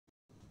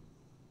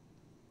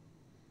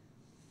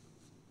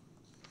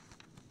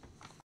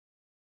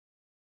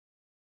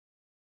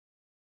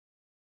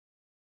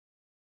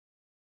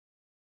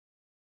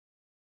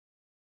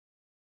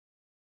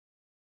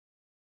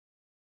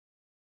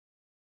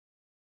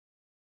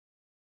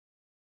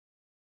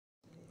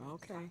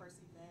Okay. My first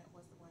event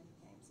was the one you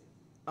came to.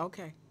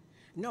 Okay.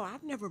 No,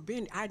 I've never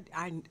been. I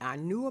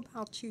knew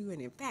about you,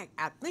 and in fact,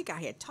 I think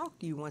I had talked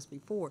to you once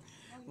before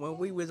Oh, you when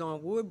we did? was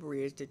on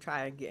Woodbridge to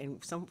try and get.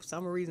 And some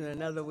reason or You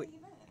came another, to the event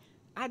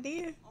I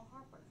did on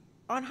Harper.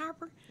 on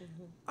Harper.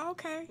 Mm-hmm.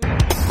 Okay.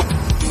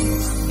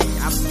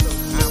 I'm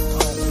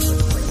always looking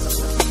for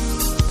something.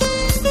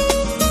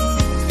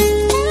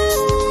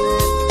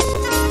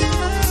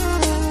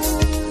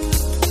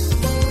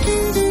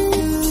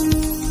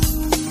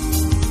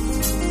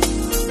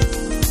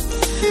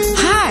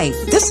 Hi,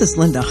 this is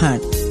Linda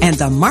Hunt and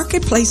the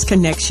Marketplace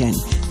Connection.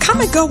 Come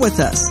and go with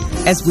us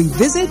as we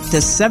visit the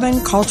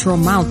 7 cultural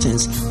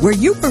mountains where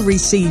you will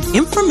receive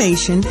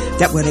information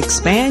that will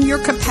expand your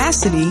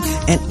capacity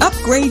and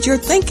upgrade your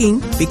thinking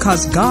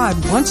because God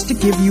wants to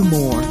give you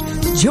more.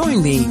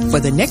 Join me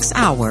for the next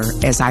hour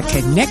as I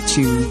connect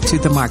you to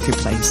the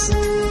marketplace.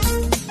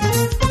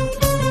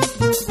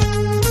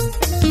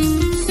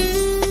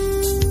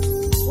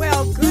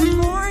 Well, good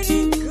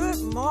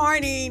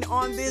morning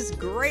on this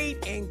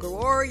great and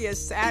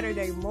glorious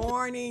Saturday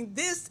morning.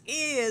 This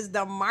is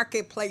the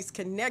Marketplace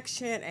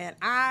Connection, and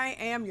I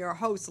am your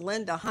host,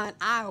 Linda Hunt.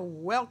 I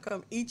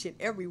welcome each and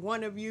every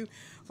one of you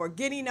for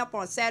getting up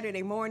on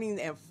Saturday morning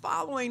and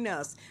following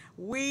us.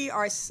 We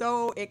are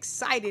so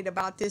excited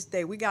about this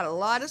day. We got a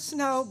lot of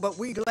snow, but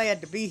we're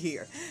glad to be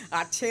here.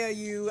 I tell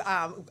you,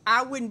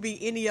 I wouldn't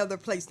be any other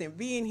place than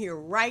being here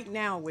right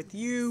now with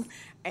you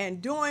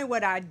and doing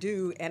what I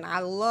do. And I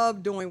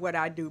love doing what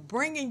I do,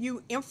 bringing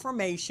you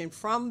information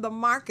from the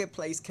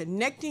marketplace,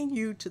 connecting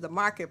you to the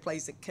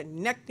marketplace and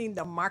connecting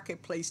the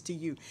marketplace to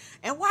you.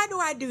 And why do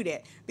I do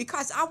that?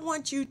 Because I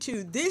want you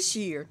to this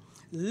year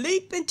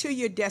leap into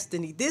your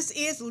destiny. This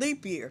is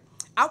leap year.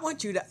 I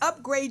want you to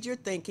upgrade your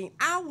thinking.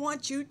 I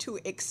want you to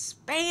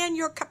expand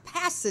your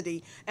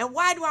capacity. And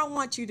why do I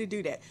want you to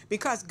do that?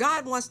 Because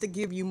God wants to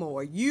give you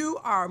more. You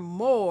are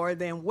more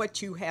than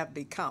what you have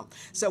become.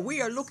 So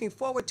we are looking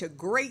forward to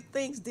great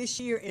things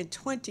this year in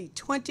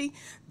 2020,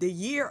 the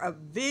year of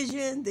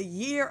vision, the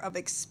year of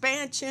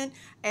expansion,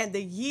 and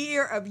the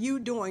year of you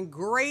doing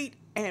great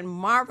and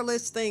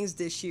marvelous things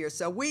this year.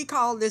 So we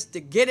call this the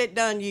Get It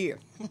Done year.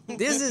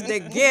 This is the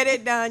Get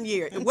It Done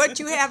year. What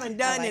you haven't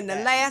done in the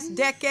last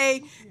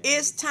decade,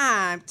 it's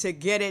time to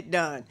get it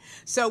done.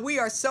 So we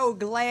are so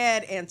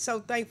glad and so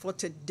thankful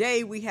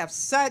today. We have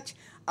such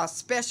a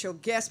special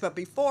guest. But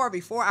before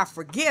I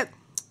forget,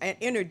 and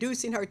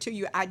introducing her to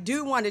you, I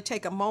do want to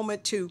take a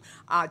moment to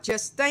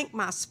just thank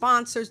my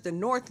sponsors, the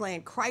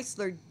Northland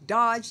Chrysler,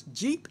 Dodge,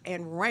 Jeep,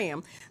 and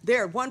Ram.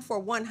 They're at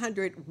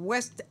 14100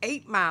 West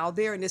 8 Mile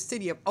there in the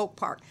city of Oak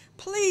Park.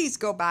 Please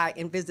go by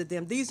and visit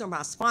them. These are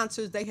my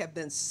sponsors. They have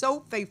been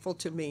so faithful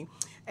to me.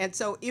 And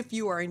so if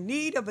you are in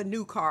need of a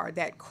new car,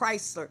 that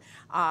Chrysler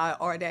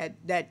or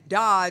that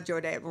Dodge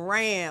or that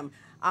Ram,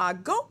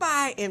 go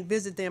by and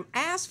visit them.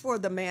 Ask for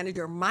the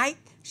manager, Mike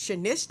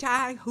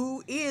Shanishtai,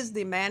 who is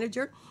the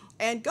manager,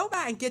 and go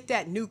by and get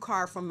that new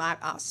car from my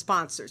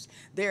sponsors.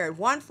 They're at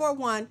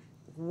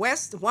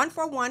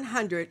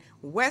 14100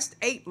 West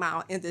 8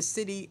 Mile in the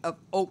city of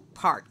Oak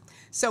Park.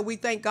 So we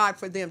thank God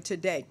for them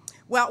today.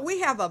 Well,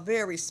 we have a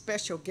very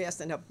special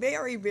guest and a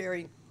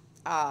very,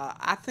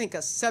 I think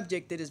a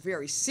subject that is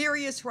very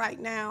serious right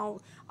now.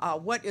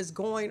 What is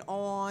going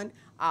on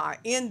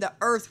in the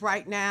earth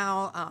right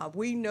now?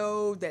 We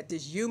know that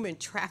this human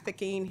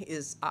trafficking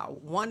is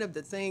one of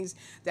the things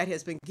that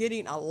has been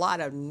getting a lot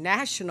of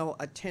national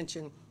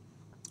attention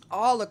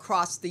all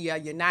across the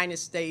United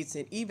States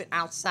and even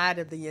outside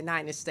of the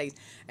United States.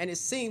 And it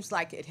seems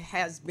like it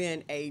has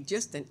been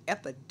just an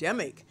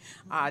epidemic.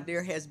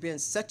 There has been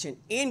such an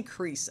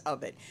increase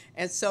of it.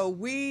 And so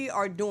we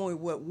are doing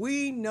what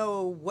we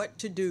know what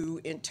to do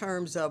in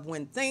terms of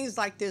when things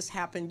like this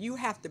happen. You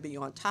have to be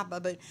on top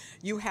of it.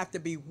 You have to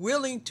be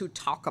willing to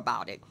talk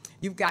about it.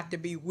 You've got to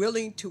be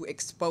willing to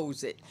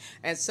expose it.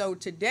 And so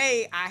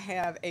today I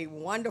have a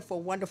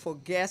wonderful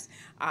guest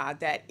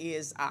that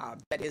is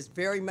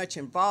very much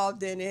involved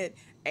in it,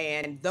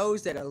 and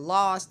those that are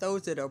lost,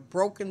 those that are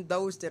broken,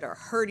 those that are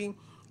hurting.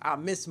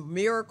 Miss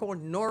Miracle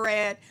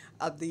Norad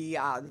of the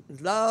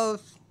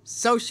Love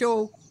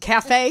Social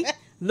Cafe,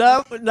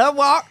 Love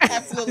Walk.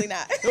 Absolutely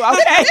not.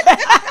 Okay.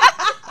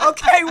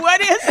 Okay,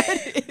 what is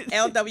it?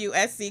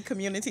 LWSC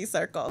Community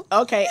Circle.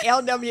 Okay,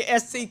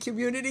 LWSC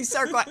Community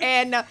Circle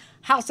and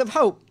House of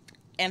Hope.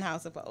 And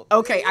House of Hope.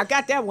 Okay, I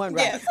got that one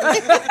right.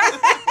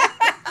 Yes.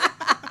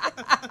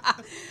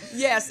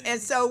 Yes, and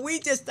so we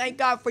just thank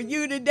God for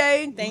you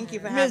today. Thank you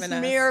for Miss having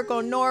us.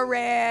 Miracle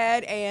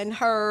Norad and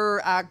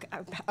her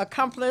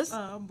accomplice,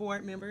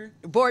 Board member.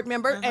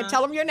 and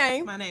tell them your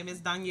name. My name is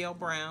Danielle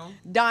Brown.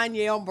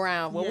 Danielle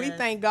Brown. Well, we Yes.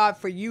 thank God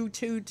for you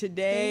two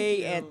today, Thank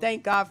you. and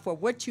thank God for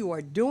what you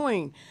are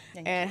doing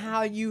Thank and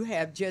how you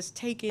have just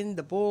taken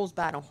the bulls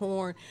by the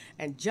horn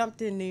and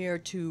jumped in there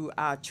to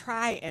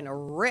try and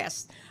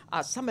arrest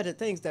some of the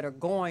things that are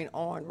going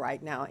on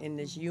right now in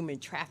this human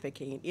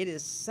trafficking. It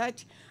is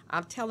such,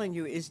 I'm telling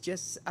you, it's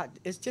just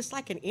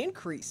like an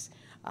increase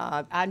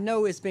I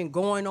know it's been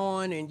going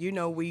on, and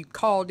we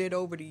called it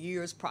over the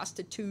years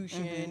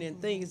prostitution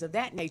and things of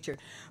that nature.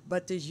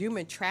 But this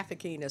human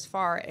trafficking, as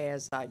far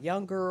as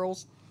young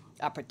girls,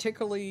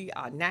 particularly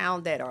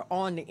now that are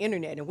on the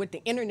internet, and with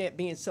the internet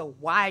being so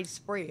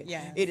widespread,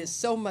 Yes. it is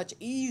so much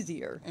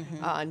easier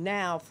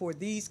now for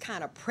these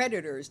kind of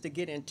predators to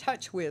get in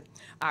touch with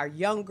our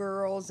young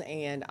girls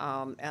and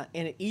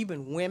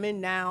even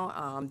women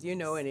now.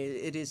 And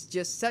it is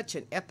just such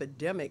an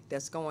epidemic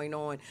that's going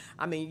on.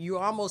 I mean,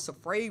 you're almost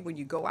afraid when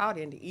you go out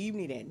in the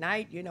evening at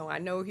night. I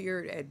know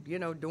here at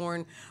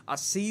during a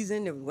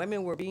season, the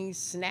women were being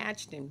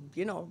snatched and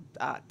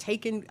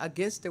taken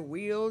against the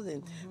wheels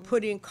and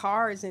put in cars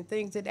and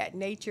things of that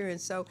nature.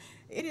 And so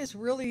it has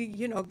really,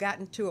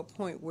 gotten to a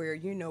point where,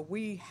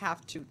 we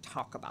have to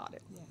talk about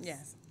it.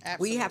 Yes,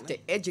 absolutely. We have to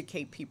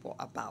educate people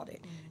about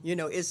it.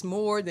 It's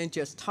more than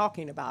just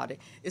talking about it.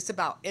 It's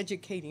about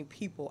educating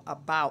people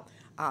about,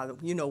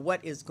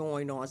 what is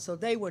going on, so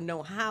they will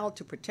know how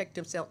to protect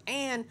themselves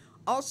and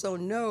also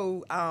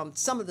know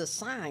some of the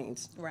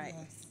signs, Right.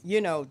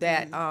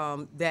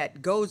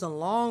 that goes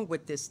along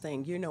with this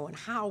thing, and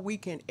how we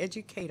can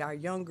educate our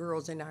young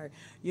girls and our,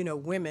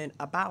 women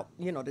about,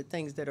 the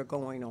things that are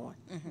going on.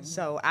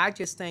 So I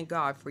just thank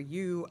God for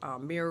you,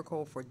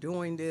 Miracle, for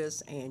doing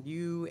this, and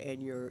you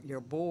and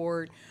your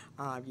board,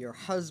 your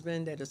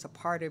husband that is a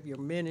part of your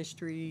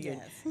ministry.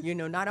 Yes.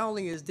 And, not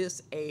only is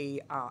this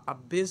a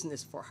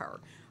business for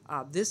her,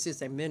 this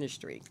is a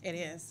ministry. It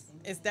is.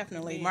 It's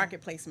definitely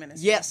marketplace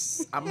ministry.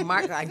 Yes, I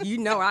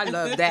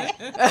love that.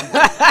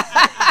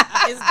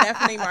 It's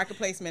definitely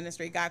marketplace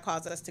ministry. God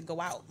calls us to go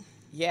out.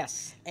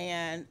 Yes.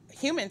 And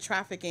human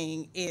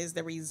trafficking is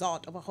the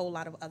result of a whole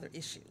lot of other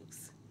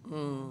issues.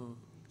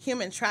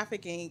 Human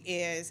trafficking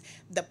is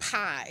the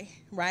pie,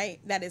 right,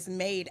 that is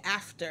made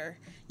after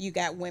you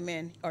got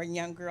women or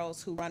young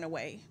girls who run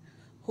away,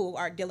 who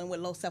are dealing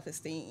with low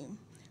self-esteem,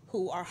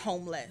 who are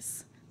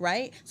homeless,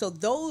 right? So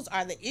those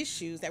are the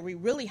issues that we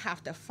really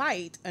have to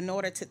fight in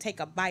order to take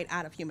a bite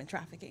out of human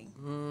trafficking,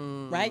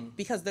 right?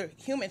 Because the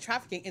human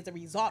trafficking is the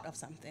result of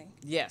something.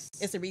 Yes.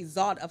 It's the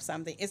result of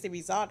something. It's the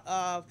result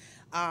of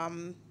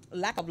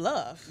lack of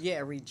love. Yeah,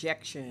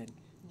 rejection.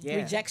 Yeah.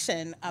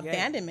 Rejection,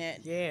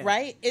 abandonment, Yeah.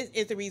 right?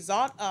 It's the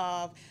result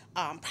of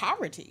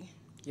poverty,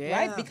 Yeah.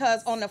 right?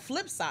 Because on the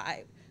flip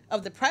side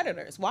of the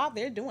predators, while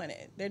they're doing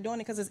it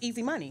because it's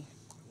easy money,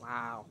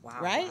 Wow.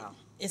 right? Wow.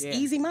 It's Yeah.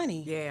 easy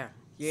money. Yeah.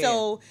 Yeah.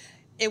 So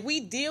if we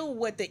deal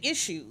with the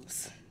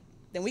issues,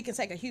 then we can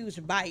take a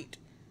huge bite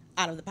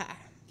out of the pie.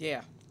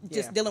 Yeah.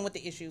 Just Yeah. dealing with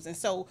the issues. And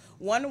so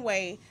one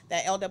way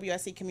that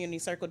LWSC Community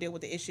Circle deal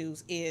with the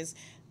issues is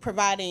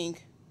providing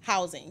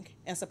housing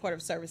and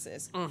supportive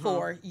services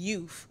for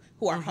youth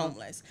who are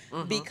homeless.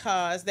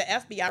 Because the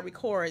FBI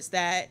records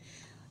that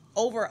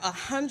over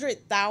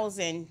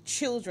 100,000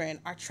 children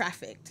are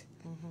trafficked.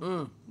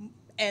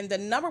 And the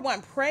number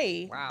one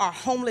prey are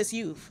homeless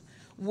youth.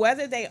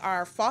 Whether they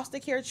are foster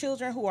care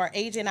children who are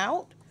aging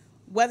out,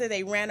 whether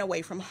they ran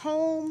away from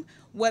home,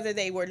 whether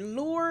they were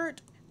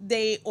lured,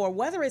 or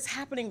whether it's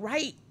happening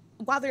right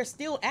while they're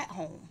still at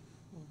home.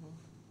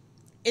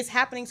 It's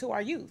happening to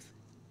our youth.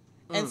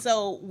 And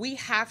so we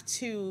have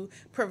to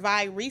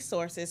provide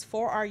resources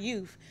for our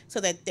youth so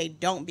that they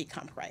don't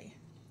become prey.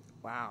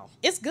 Wow.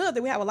 It's good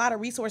that we have a lot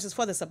of resources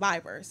for the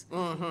survivors,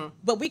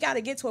 but we got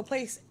to get to a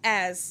place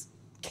as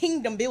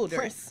kingdom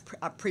builders.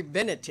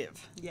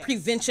 Preventative.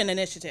 Prevention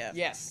initiative.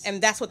 Yes.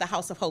 And that's what the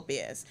House of Hope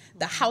is.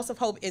 The House of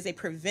Hope is a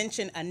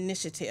prevention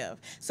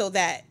initiative so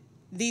that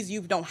these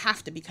youth don't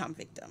have to become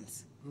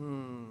victims.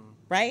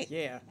 Right?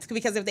 Yeah.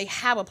 Because if they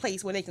have a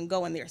place where they can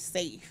go and they're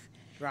safe,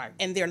 Right.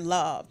 and they're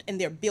loved and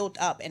they're built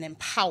up and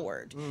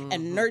empowered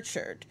and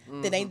nurtured,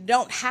 then they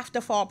don't have to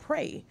fall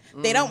prey.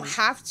 They don't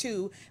have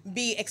to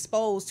be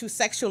exposed to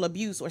sexual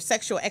abuse or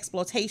sexual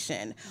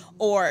exploitation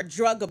or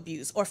drug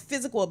abuse or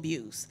physical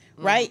abuse,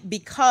 right?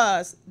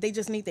 Because they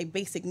just need their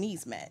basic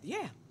needs met.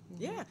 Yeah.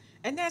 Yeah.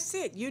 And that's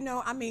it.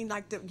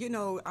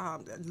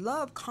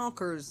 Love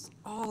conquers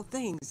all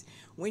things.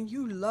 When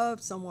you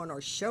love someone or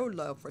show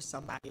love for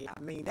somebody,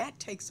 that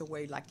takes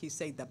away, like you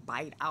say, the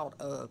bite out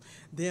of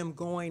them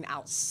going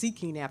out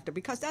seeking after,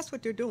 because that's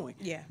what they're doing.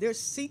 Yeah. They're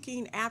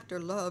seeking after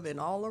love in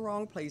all the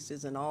wrong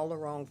places and all the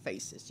wrong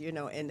faces,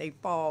 and they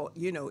fall,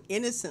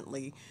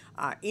 innocently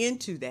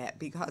into that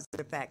because of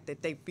the fact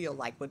that they feel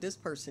like, well, this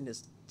person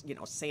is,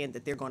 saying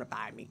that they're going to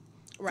buy me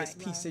this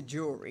piece of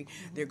jewelry.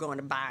 They're going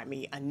to buy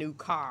me a new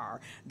car.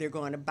 They're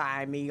going to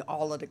buy me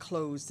all of the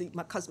clothes.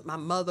 Because my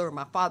mother or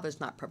my father's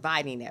not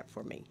providing that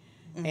for me.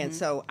 And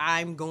so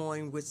I'm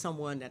going with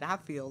someone that I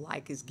feel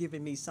like is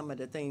giving me some of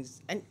the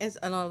things. And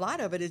a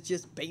lot of it is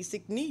just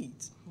basic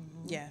needs.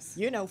 Yes.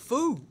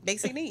 Food.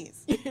 Basic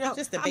needs.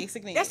 Just the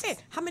basic needs. That's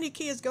it. How many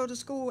kids go to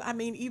school?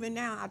 Even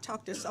now I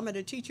talk to some of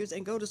the teachers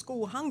and go to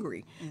school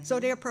hungry. So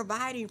they're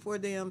providing for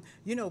them,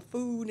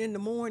 food in the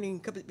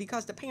morning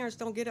because the parents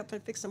don't get up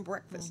and fix them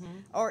breakfast.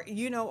 Or,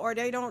 or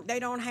they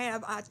don't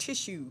have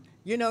tissue,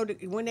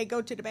 when they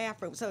go to the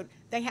bathroom. So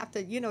they have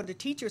to, the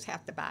teachers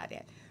have to buy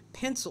that.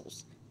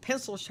 Pencils.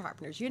 pencil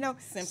sharpeners,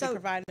 Simply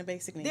providing the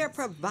basic needs. they're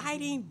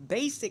providing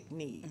basic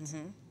needs.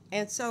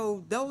 And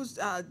so those,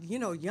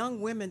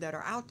 young women that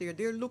are out there,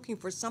 they're looking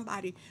for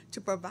somebody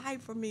to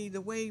provide for me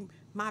the way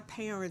my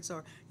parents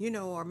or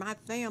my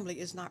family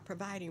is not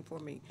providing for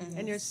me.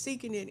 And they're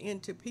seeking it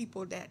into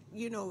people that,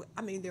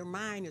 their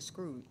mind is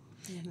screwed.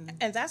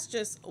 And that's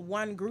just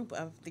one group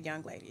of the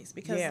young ladies,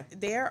 because Yeah.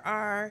 there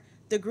are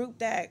the group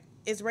that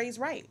is raised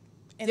right.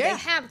 And Yeah. they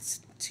have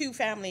two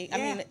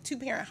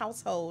parent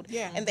household,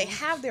 and they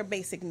have their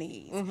basic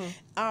needs.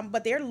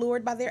 But they're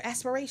lured by their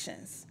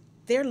aspirations.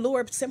 They're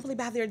lured simply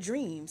by their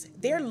dreams.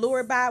 They're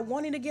lured by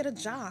wanting to get a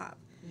job.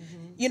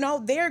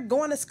 They're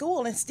going to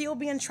school and still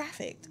being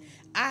trafficked.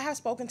 I have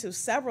spoken to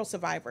several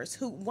survivors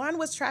who, one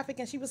was trafficked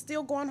and she was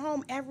still going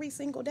home every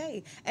single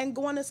day and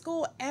going to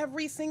school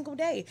every single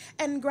day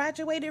and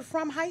graduated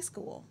from high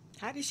school.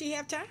 How did she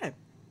have time?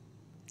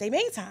 They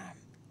made time.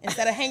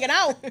 Instead of hanging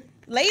out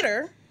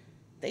later,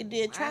 they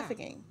did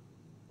trafficking.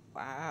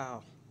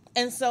 Wow.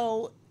 And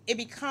so it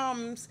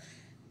becomes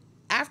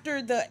after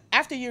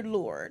you're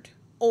lured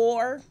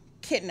or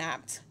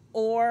kidnapped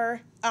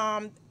or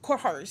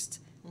coerced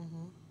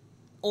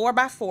or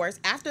by force,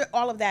 after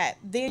all of that,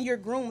 then you're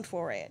groomed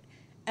for it.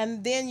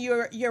 And then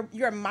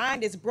your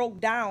mind is broke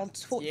down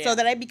so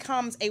that it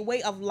becomes a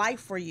way of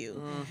life for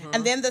you.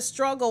 And then the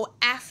struggle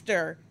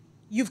after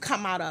you've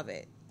come out of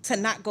it to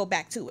not go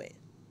back to it.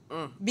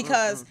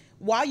 Because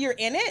while you're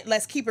in it,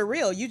 let's keep it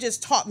real, you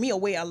just taught me a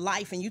way of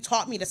life and you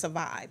taught me to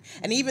survive.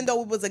 And even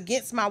though it was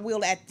against my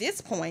will at this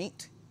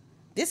point,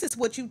 this is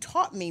what you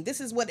taught me. This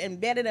is what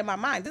embedded in my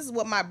mind. This is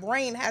what my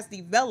brain has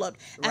developed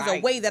as a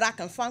way that I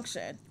can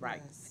function.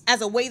 Right.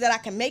 As a way that I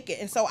can make it.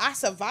 And so I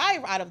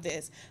survive out of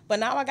this. But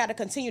now I got to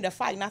continue to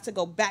fight not to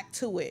go back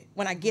to it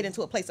when I get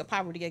into a place of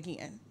poverty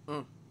again.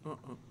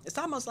 It's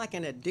almost like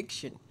an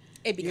addiction.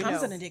 It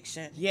becomes an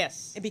addiction.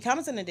 Yes. It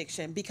becomes an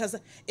addiction because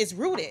it's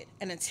rooted.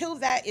 And until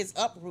that is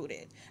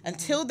uprooted,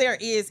 until there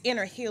is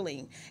inner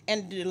healing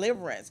and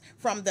deliverance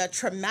from the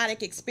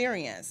traumatic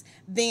experience,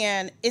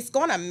 then it's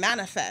going to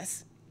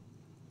manifest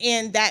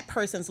in that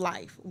person's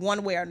life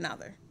one way or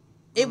another.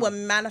 It will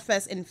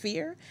manifest in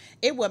fear.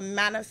 It will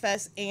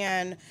manifest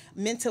in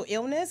mental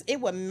illness.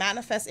 It will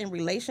manifest in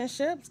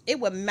relationships.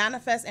 It will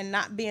manifest in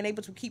not being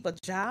able to keep a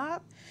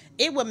job.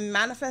 It will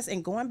manifest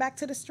in going back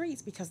to the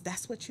streets because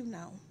that's what you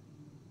know.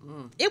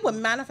 It will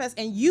manifest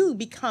in you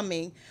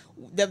becoming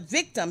the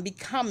victim,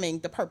 becoming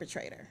the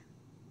perpetrator.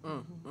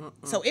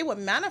 So it would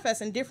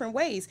manifest in different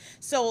ways.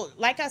 So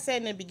like I said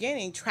in the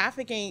beginning,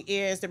 trafficking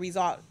is the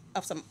result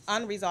of some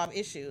unresolved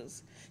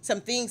issues, some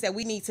things that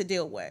we need to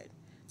deal with.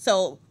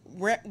 So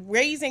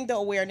raising the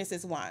awareness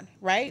is one,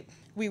 right?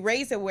 We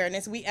raise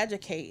awareness, we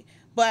educate,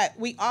 but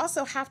we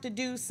also have to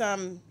do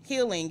some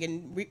healing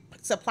and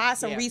supply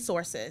some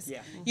resources,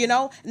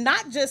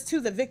 not just to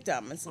the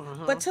victims,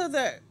 but to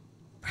the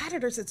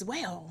predators as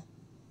well.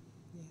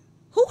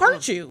 Who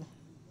hurt you?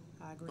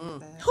 I agree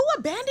with that. Who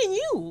abandoned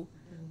you?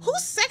 Who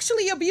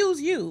sexually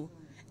abused you?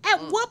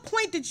 At what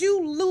point did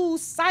you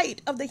lose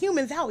sight of the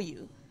human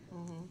value?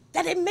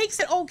 That it makes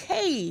it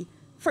okay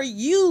for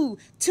you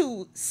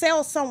to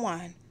sell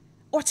someone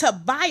or to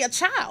buy a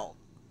child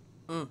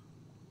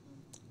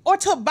or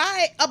to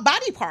buy a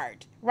body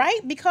part,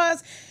 right?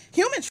 Because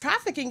human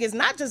trafficking is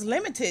not just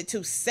limited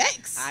to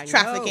sex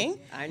trafficking.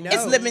 I know.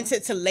 It's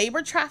limited to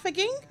labor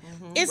trafficking.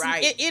 It's,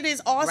 it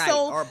is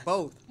also... Or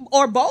both.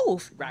 Or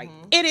both. Right.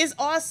 It is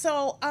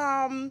also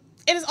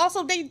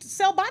they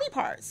sell body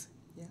parts.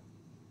 Yeah.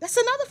 That's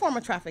another form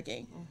of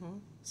trafficking.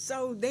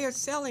 So they're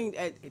selling,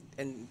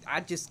 and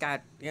I just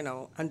got,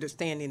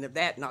 understanding of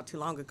that not too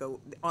long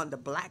ago. On the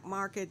black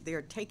market,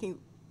 they're taking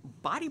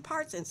body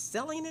parts and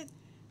selling it.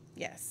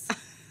 Yes.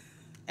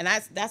 And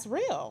that's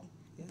real.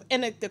 Yeah.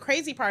 And the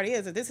crazy part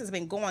is that this has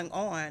been going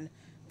on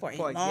for a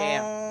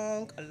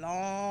long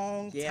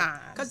time.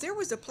 Because there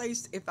was a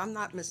place, if I'm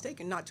not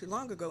mistaken, not too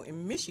long ago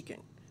in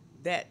Michigan,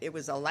 that it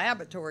was a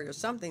laboratory or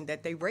something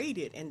that they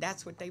raided, and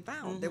that's what they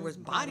found. There was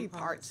body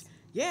parts,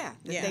 that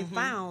they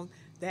found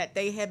that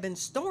they had been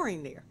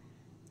storing there.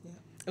 Yeah.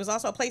 It was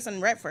also a place in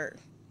Redford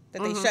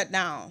that they shut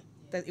down,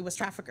 that it was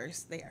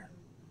traffickers there,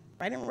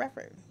 right in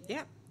Redford.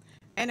 Yeah.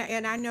 And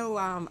I know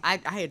I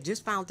had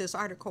just found this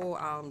article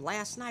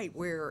last night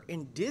where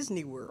in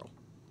Disney World,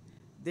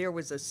 there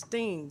was a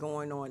sting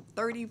going on.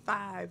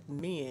 35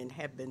 men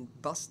have been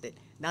busted.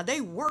 Now,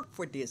 they work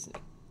for Disney.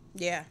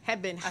 Yeah.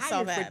 Have been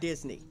hired for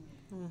Disney.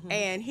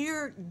 And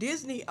here,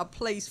 Disney, a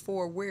place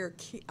for where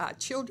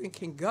children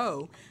can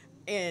go.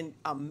 And,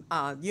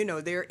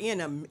 they're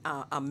in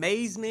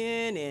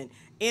amazement and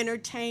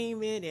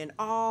entertainment and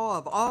awe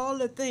of all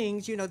the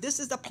things. This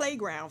is a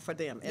playground for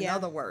them, in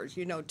other words,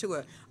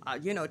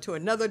 to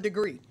another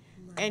degree.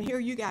 Right. And here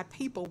you got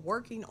people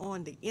working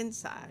on the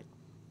inside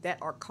that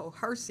are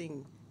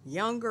coercing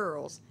young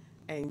girls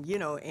and,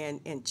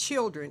 and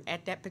children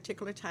at that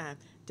particular time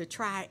to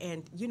try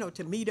and,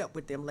 to meet up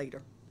with them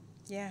later.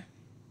 Yeah.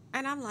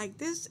 And I'm like,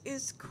 this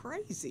is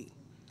crazy.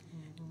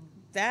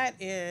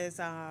 That is...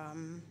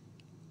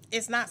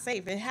 it's not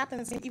safe. It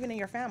happens even in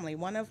your family.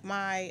 One of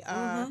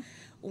my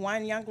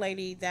one young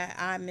lady that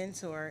I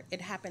mentor,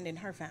 it happened in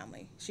her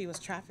family. She was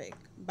trafficked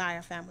by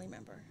a family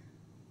member.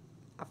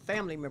 A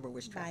family member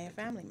was By a trafficked.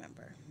 family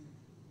member.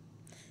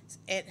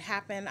 It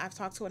happened. I've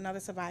talked to another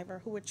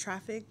survivor who were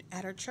trafficked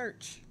at her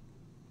church.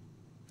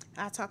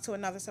 I talked to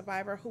another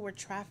survivor who were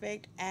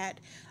trafficked at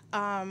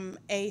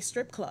a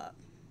strip club.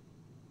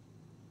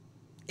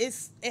 It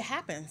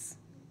happens.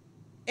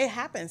 It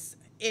happens.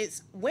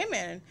 It's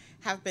women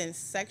have been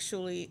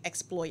sexually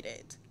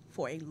exploited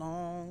for a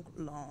long,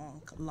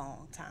 long,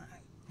 long time.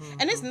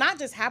 And it's not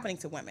just happening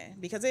to women,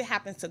 because it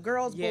happens to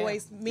girls, Yeah,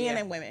 boys, men, yeah,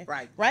 and women.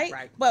 right, Right?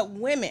 right. But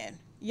women,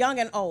 young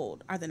and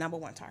old, are the number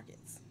one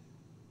targets.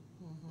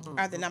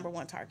 Are the number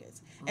one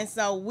targets. And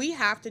so we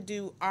have to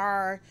do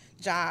our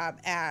job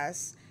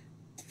as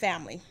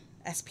family,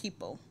 as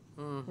people,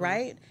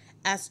 right?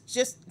 As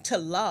just to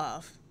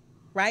love,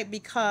 right?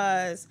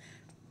 Because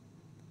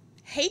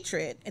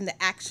hatred and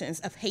the actions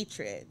of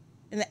hatred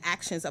and the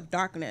actions of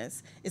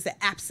darkness is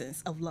the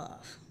absence of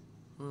love.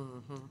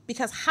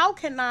 Because how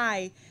can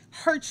I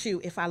hurt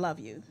you if I love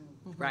you?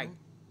 Right.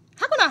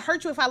 How can I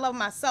hurt you if I love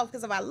myself?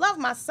 Because if I love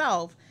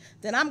myself,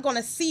 then I'm going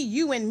to see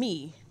you in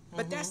me.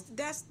 But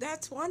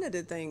that's one of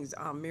the things,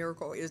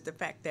 Miracle, is the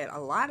fact that a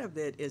lot of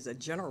it is a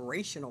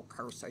generational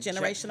curse.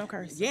 Generational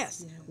curse.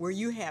 Yes, where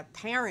you have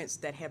parents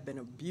that have been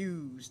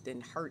abused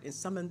and hurt, and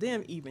some of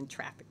them even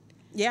trafficked.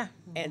 Yeah.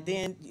 And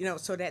then,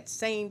 so that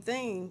same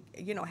thing,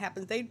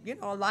 happens. They,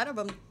 a lot of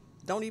them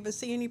don't even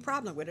see any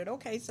problem with it.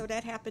 Okay, so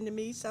that happened to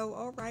me. So,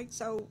 all right.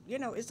 So,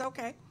 it's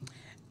okay.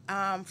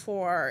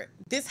 For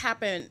this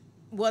happened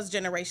was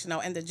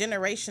generational, and the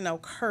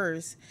generational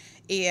curse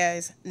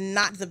is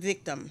not the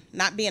victim,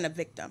 not being a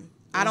victim.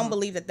 I don't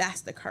believe that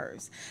that's the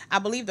curse. I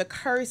believe the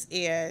curse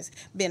is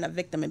being a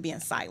victim and being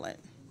silent.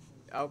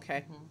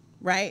 Okay.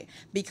 Right?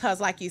 Because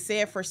like you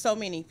said, for so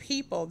many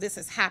people, this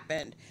has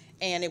happened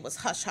and it was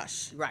hush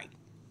hush. Right.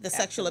 The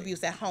sexual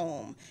abuse at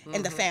home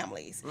in the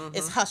families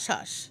is hush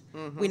hush.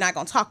 We're not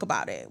going to talk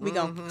about it. We're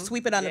going to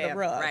sweep it under the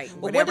rug. Right.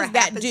 But Whatever what does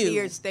that happens do?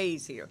 here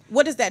stays here.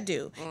 What does that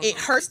do? It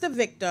hurts the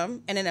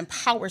victim and it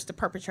empowers the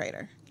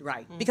perpetrator.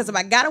 Right. Because if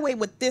I got away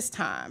with this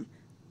time,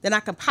 then I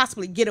can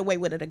possibly get away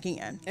with it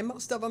again. And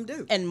most of them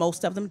do. And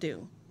most of them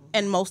do.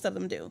 And most of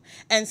them do.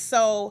 And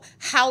so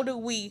how do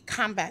we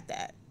combat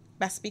that?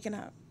 By speaking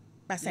up,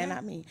 by saying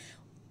not me.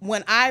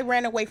 When I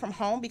ran away from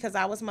home because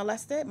I was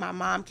molested, my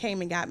mom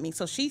came and got me.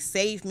 So she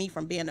saved me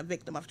from being a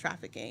victim of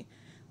trafficking,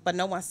 but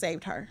no one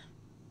saved her.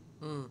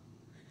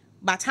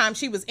 By the time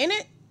she was in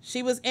it,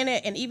 she was in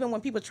it. And even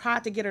when people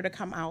tried to get her to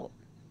come out,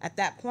 at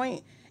that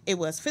point, it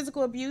was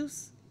physical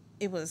abuse.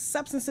 It was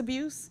substance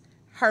abuse.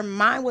 Her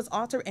mind was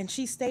altered, and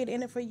she stayed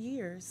in it for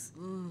years,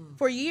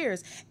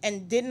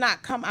 and did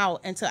not come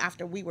out until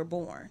after we were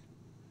born.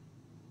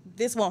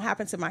 This won't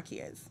happen to my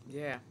kids.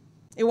 Yeah.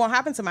 It won't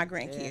happen to my the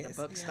grandkids.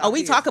 buck Oh,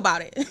 we stops talk here.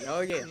 about it. Oh,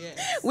 yeah.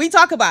 We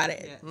talk about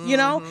it, Yeah. you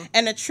know?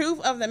 And the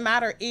truth of the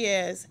matter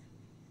is,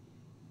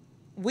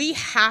 we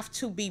have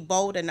to be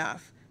bold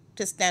enough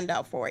to stand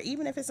up for it,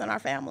 even if it's in our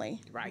family.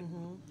 Right.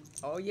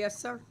 Oh, yes,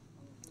 sir.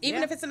 Even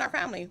Yeah. if it's in our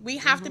family, we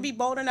have to be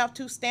bold enough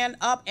to stand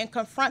up and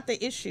confront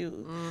the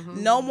issue.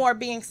 No more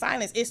being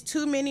silenced. It's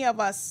too many of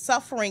us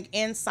suffering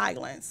in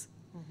silence,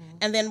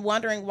 and then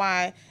wondering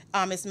why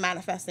it's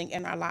manifesting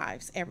in our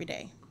lives every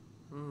day.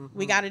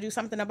 We got to do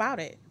something about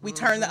it. We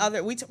turn the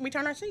other. We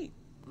turn our sheet.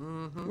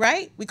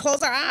 Right? We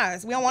close our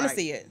eyes. We don't want Right. to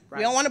see it. Right.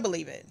 We don't want to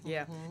believe it.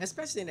 Yeah.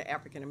 Especially in the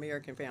African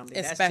American family.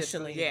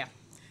 Especially. Yeah.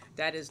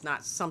 That is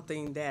not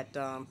something that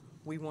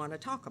we want to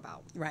talk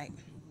about, Right.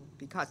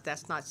 because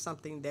that's not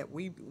something that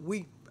we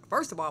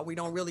first of all, we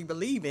don't really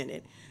believe in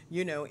it,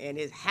 and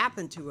it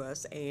happened to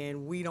us,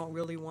 and we don't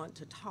really want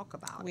to talk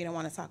about We it. don't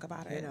want to talk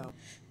about it. know.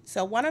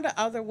 So one of the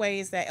other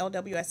ways that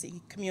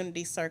LWSC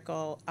Community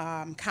Circle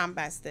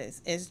combats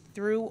this is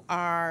through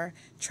our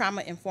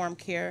trauma-informed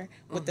care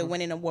with the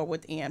Winning the War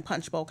Within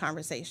Punch Bowl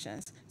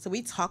conversations. So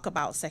we talk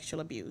about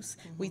sexual abuse.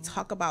 We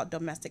talk about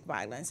domestic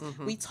violence.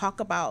 We talk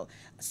about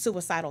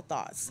suicidal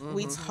thoughts.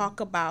 We talk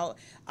about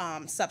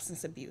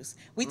substance abuse.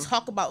 We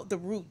talk about the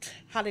root.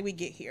 How did we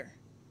get here?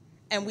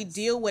 And we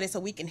deal with it so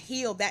we can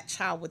heal that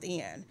child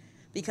within.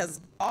 Because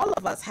all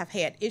of us have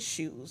had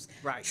issues,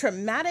 Right.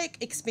 traumatic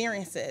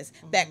experiences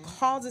that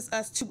causes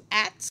us to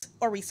act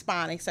or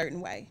respond a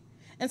certain way.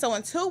 And so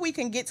until we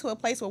can get to a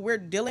place where we're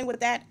dealing with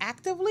that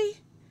actively,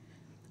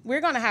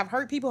 we're going to have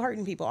hurting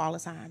people all the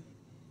time.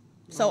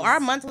 So our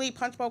monthly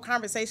Punch Bowl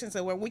conversations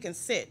are where we can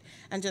sit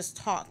and just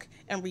talk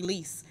and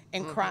release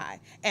and cry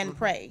and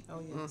pray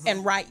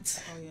and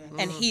write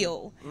and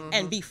heal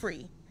and be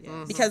free.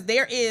 Because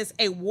there is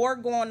a war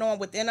going on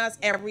within us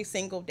every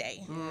single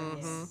day.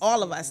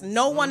 All of us.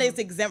 No one is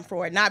exempt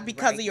for it. Not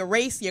because Right. of your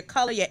race, your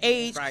color, your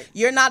age. Right.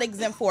 You're not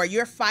exempt for it.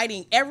 You're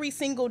fighting every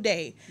single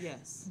day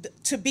Yes.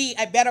 to be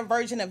a better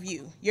version of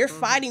you. You're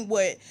fighting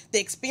with the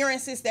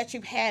experiences that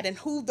you've had and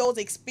who those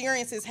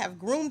experiences have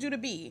groomed you to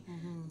be,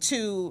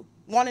 to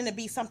wanting to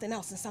be something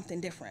else and something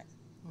different.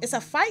 It's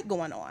a fight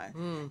going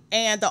on.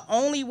 And the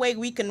only way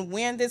we can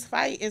win this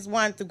fight is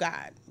one, through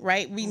God,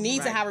 right? We need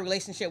to Right. have a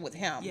relationship with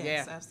him. Yes,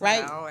 Yeah.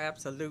 absolutely. Right? Oh,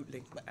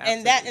 absolutely.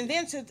 And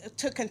then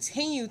to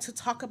continue to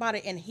talk about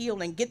it and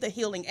heal and get the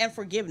healing and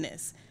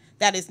forgiveness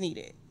that is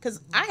needed. Because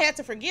I had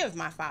to forgive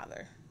my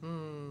father.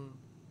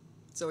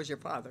 So is your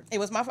father. It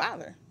was my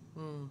father.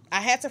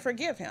 I had to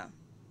forgive him.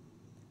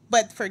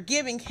 But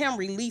forgiving him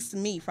released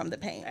me from the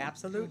pain.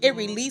 Absolutely. It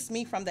released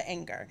me from the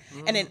anger.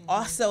 And it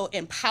also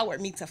empowered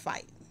me to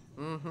fight.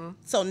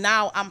 So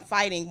now I'm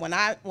fighting. When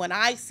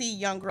I see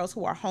young girls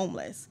who are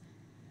homeless,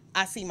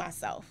 I see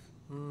myself.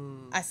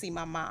 I see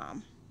my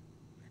mom.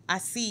 I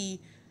see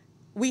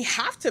we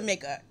have to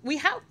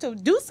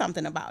do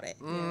something about it.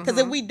 Because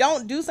if we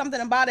don't do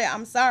something about it,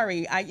 I'm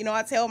sorry. I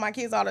tell my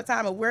kids all the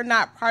time, if we're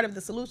not part of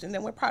the solution,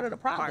 then we're part of the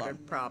problem. Part of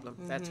the problem.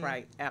 That's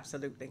right.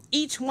 Absolutely.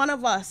 Each one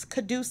of us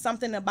could do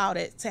something about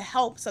it to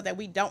help so that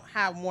we don't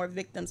have more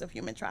victims of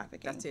human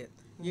trafficking. That's it.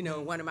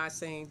 One of my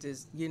sayings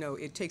is,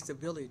 it takes a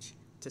village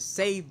to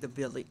save the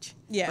village.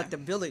 Yeah. But the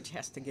village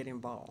has to get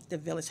involved. The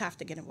village have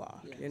to get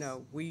involved.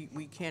 We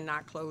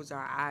cannot close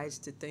our eyes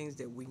to things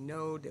that we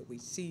know, that we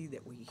see,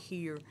 that we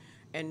hear,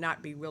 and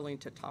not be willing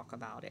to talk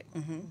about it.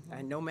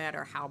 And no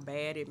matter how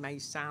bad it may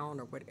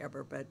sound or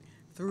whatever, but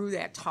through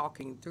that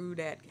talking, through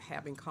that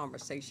having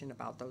conversation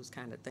about those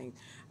kind of things,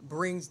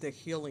 brings the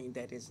healing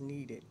that is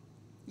needed.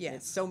 Yes.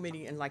 And so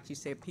many, and like you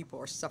said, people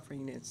are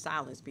suffering in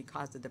silence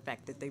because of the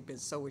fact that they've been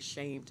so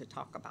ashamed to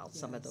talk about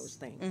some of those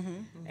things.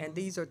 And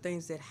these are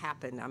things that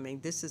happen. I mean,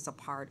 this is a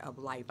part of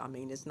life. I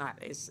mean, it's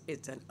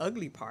an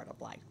ugly part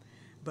of life,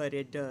 but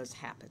it does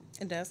happen.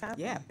 It does happen.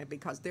 Yeah, and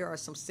because there are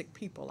some sick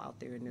people out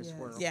there in this Yes.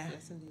 world. Yeah.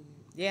 Yes, indeed.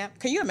 Yeah.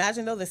 Can you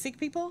imagine, though, the sick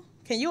people?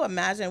 Can you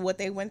imagine what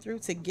they went through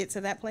to get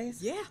to that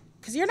place? Yeah.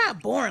 Because you're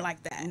not born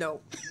like that.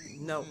 No.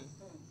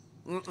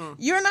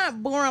 You're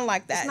not born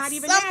like that. It's not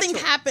even Something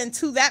natural. happened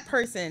to that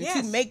person to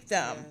Yes. make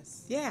them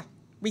Yes. Yeah.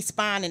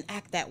 respond and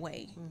act that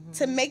way,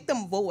 to make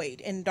them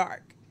void and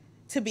dark,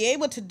 to be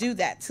able to do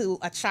that to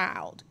a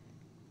child.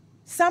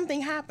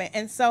 Something happened.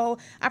 And so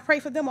I pray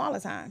for them all the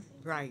time.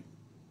 Right.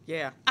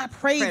 Yeah. I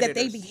pray that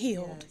they Predators. be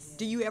healed. Yes.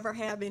 Do you ever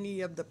have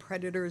any of the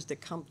predators that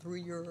come through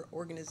your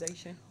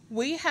organization?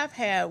 We have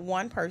had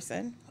one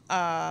person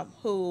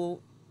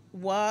who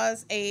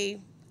was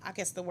I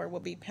guess the word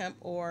would be pimp,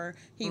 or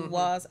he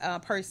was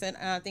a person,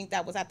 and I think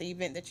that was at the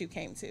event that you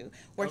came to,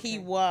 where he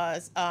Okay.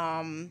 was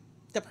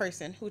the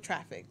person who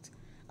trafficked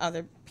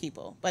other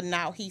people. But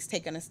now he's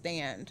taken a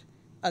stand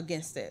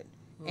against it.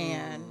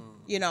 And,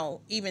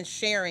 even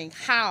sharing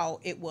how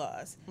it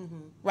was,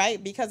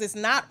 right? Because it's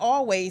not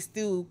always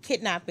through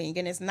kidnapping,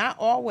 and it's not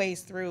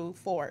always through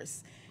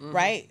force,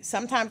 right?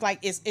 Sometimes, like,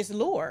 it's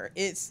lure.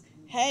 It's,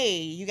 hey,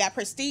 you got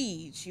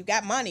prestige, you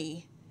got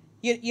money.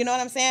 You know what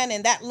I'm saying?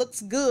 And that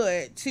looks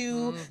good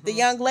to the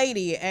young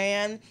lady,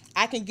 and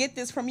I can get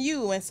this from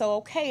you. And so,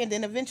 okay. And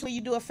then eventually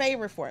you do a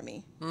favor for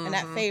me. And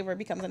that favor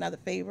becomes another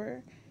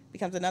favor,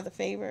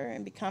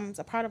 and becomes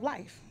a part of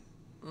life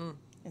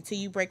until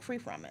you break free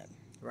from it.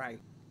 Right.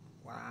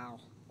 Wow.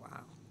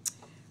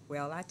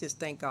 Well, I just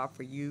thank God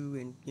for you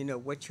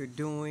and, what you're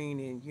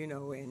doing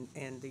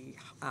and the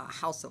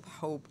House of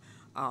Hope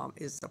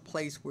is a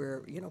place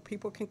where,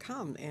 people can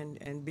come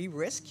and be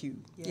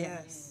rescued.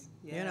 Yes.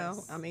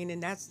 I mean,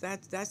 and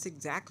that's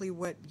exactly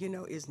what,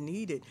 is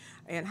needed.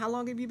 And how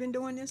long have you been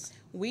doing this?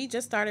 We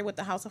just started with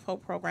the House of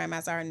Hope program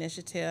as our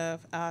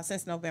initiative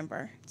since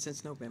November.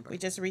 Since November. We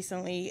just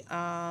recently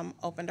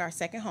opened our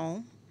second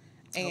home.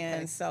 And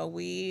Okay. so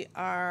we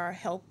are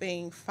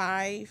helping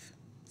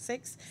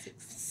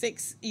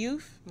six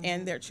youth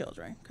and their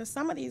children. Because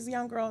some of these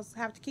young girls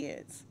have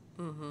kids.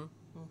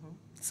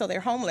 So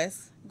they're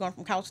homeless, going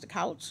from couch to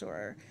couch,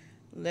 or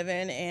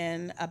living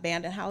in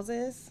abandoned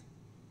houses,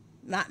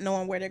 not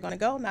knowing where they're going to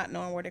go, not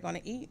knowing where they're going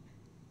to eat.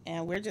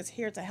 And we're just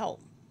here to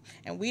help.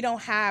 And we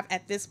don't have,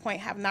 at this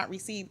point, have not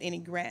received any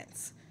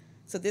grants.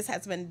 So this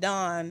has been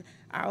done,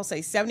 I will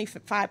say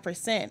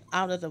 75%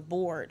 out of the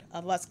board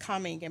of us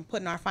coming and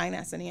putting our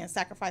financing in,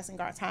 sacrificing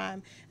our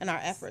time and our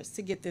efforts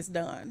to get this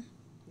done.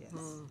 Yes.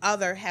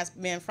 Other has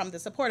been from the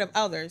support of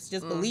others,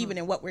 just believing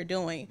in what we're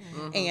doing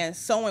and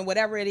sowing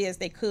whatever it is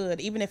they could,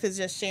 even if it's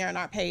just sharing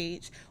our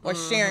page or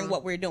sharing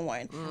what we're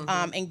doing,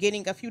 and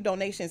getting a few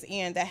donations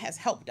in that has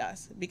helped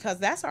us, because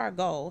that's our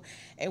goal.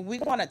 And we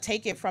want to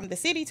take it from the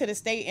city to the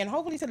state and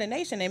hopefully to the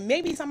nation, and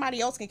maybe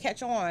somebody else can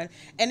catch on.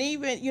 And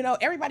even,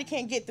 everybody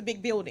can't get the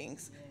big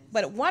buildings,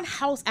 but one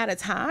house at a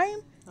time,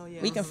 Oh,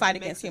 yeah. we can fight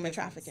Makes against a human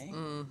difference.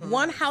 trafficking.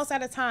 One house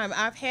at a time.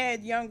 I've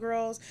had young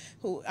girls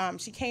who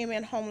she came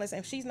in homeless,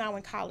 and she's now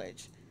in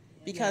college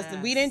because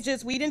we didn't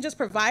just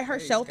provide her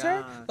Praise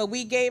shelter, God. but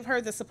we gave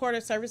her the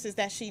supportive services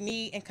that she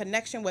needs in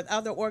connection with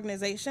other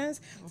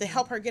organizations to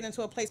help her get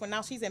into a place where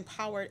now she's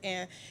empowered,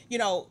 and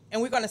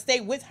and we're going to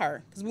stay with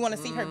her because we want to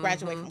see her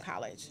graduate from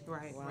college.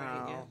 Right. Wow.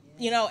 Right.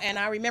 Yeah. And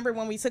I remember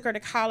when we took her to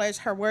college,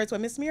 her words were,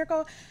 "Miss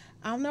Miracle,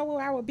 I don't know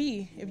where I would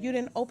be if you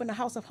didn't open the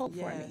House of Hope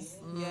for me."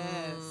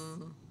 Yes.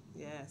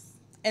 Yes.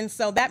 And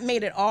so that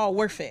made it all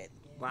worth it.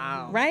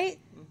 Wow. Right?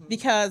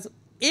 Because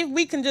if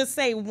we can just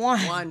say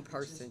One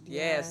person.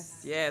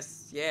 Yes,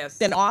 yes, yes.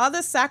 then all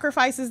the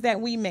sacrifices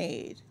that we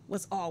made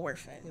was all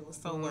worth it. It was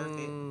so worth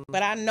it.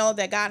 But I know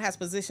that God has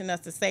positioned us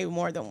to save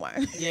more than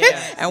one.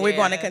 Yes, And we're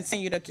going to yes.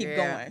 continue to keep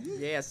going.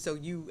 Yeah, so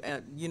you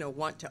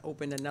want to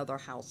open another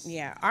house.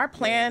 Yeah, our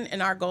plan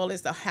and our goal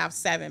is to have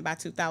 7 by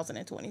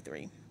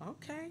 2023.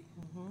 Okay.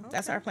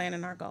 That's our plan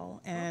and our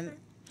goal. And Okay.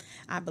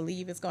 I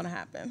believe it's going to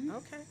happen.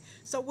 Okay.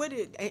 So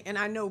and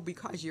I know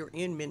because you're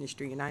in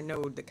ministry, and I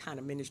know the kind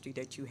of ministry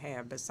that you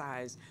have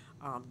besides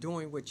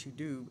doing what you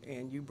do,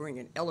 and you bring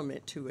an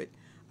element to it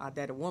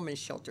that a woman's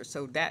shelter.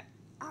 So that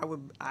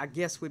I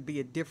guess would be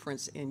a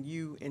difference in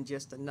you and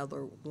just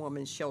another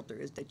woman's shelter,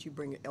 is that you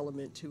bring an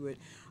element to it,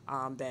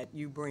 that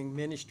you bring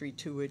ministry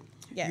to it,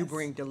 you Yes.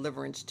 bring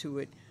deliverance to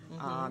it,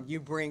 you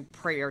bring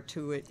prayer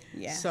to it.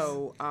 Yes.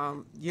 So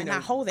And I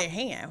hold their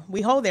hand.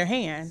 We hold their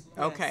hand.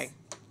 okay.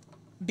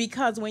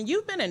 Because when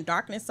you've been in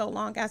darkness so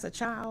long as a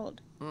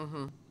child,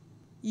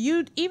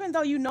 you, even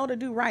though you know to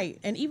do right,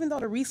 and even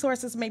though the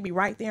resources may be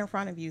right there in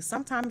front of you,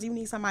 sometimes you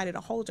need somebody to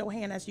hold your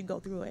hand as you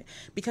go through it,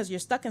 because you're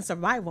stuck in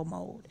survival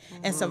mode.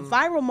 And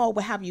survival mode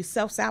will have you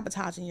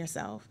self-sabotaging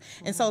yourself.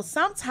 And so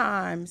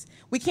sometimes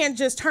we can't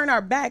just turn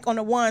our back on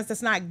the ones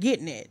that's not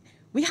getting it.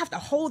 We have to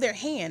hold their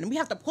hand, and we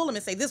have to pull them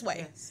and say, this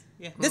way. Yes.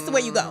 Yeah. This is the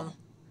way you go.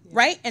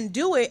 Right? And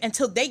do it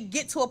until they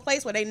get to a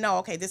place where they know,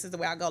 okay, this is the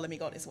way I go. Let me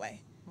go this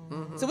way.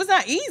 So it's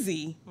not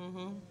easy.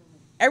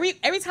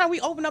 Every time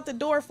we open up the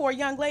door for a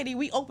young lady,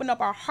 we open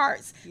up our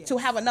hearts to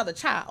have another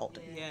child,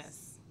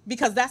 Yes.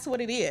 because that's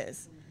what it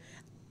is.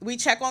 We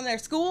check on their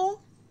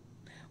school.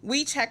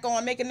 We check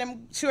on making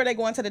them sure they're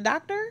going to the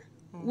doctor.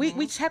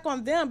 We check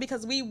on them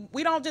because we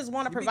don't just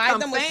want to provide become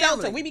them with family.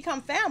 shelter. We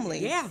become family.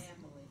 Yeah.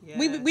 Yes.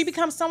 We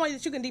become someone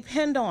that you can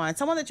depend on,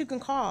 someone that you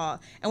can call,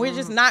 and we're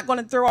just not going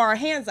to throw our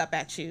hands up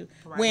at you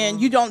when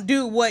you don't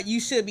do what you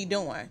should be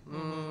doing,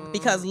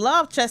 because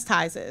love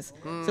chastises.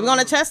 So we're going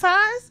to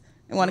chastise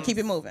and want to keep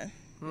it moving.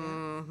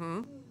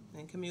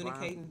 And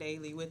communicating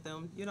daily with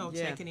them, Yeah.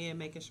 checking in,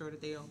 making sure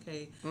that they're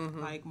okay.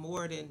 Like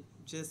more than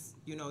just,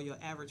 your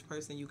average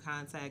person you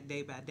contact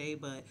day by day,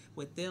 but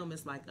with them,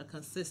 it's like a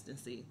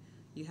consistency.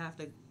 You have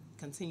to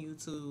continue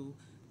to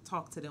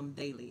talk to them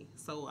daily.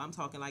 So I'm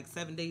talking like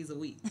 7 days a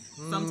week,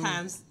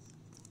 sometimes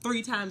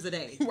 3 times a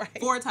day, Right.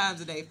 4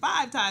 times a day,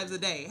 5 times a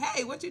day.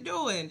 Hey, what you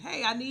doing?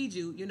 Hey, I need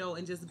you,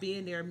 and just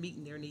being there,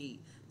 meeting their need,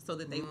 so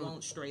that they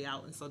won't stray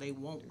out and so they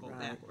won't go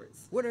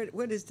backwards. What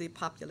is the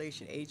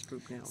population age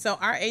group now? So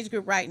our age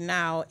group right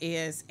now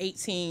is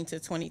 18 to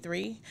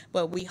 23,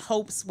 but we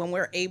hopes when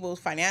we're able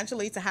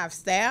financially to have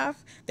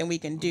staff, then we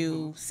can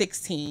do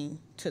 16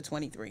 to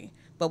 23.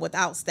 But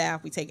without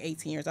staff, we take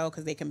 18 years old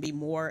because they can be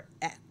more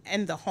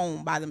in the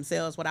home by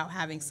themselves without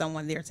having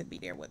someone there to be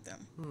there with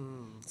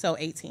them. So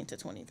 18 to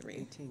 23.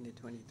 18 to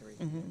 23.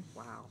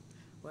 Wow.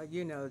 Well,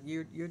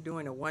 you're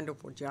doing a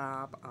wonderful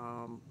job,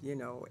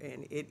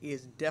 and it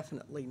is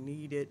definitely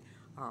needed.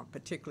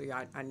 Particularly,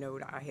 I know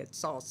that I had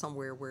saw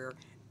somewhere where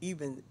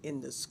even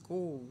in the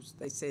schools,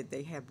 they said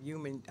they have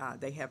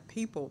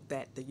people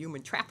that the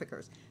human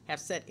traffickers have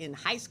set in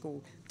high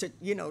school to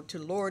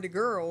lure the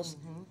girls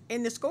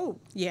in the school.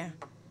 Yeah.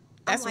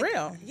 That's I'm like,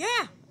 real. Yeah.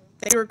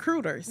 They're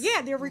recruiters.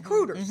 Yeah, they're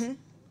recruiters.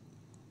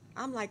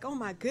 I'm like, oh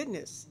my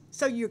goodness.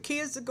 So your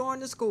kids are going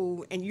to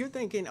school and you're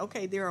thinking,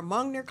 okay, they're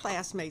among their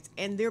classmates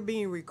and they're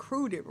being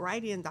recruited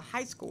right in the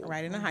high school.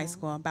 Right in the high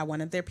school by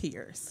one of their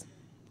peers.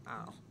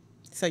 Wow.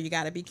 So you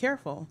got to be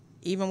careful,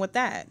 even with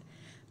that,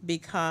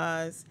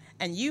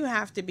 and you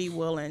have to be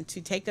willing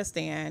to take a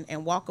stand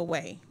and walk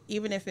away,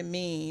 even if it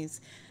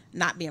means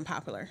not being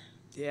popular,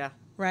 Yeah.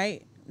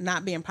 right?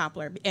 Not being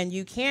popular. And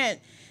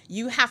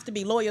you have to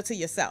be loyal to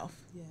yourself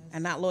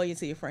and not loyal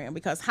to your friend,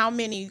 because how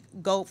many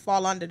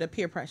fall under the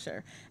peer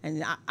pressure?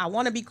 And I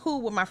want to be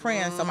cool with my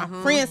friends. So my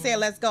friend said,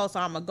 let's go. So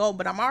I'm going to go,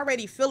 but I'm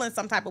already feeling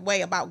some type of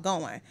way about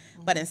going.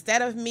 But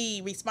instead of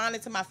me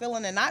responding to my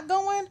feeling and not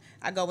going,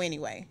 I go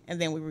anyway.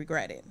 And then we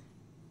regret it.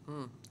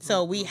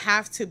 So we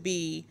have to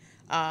be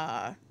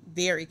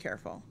very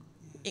careful.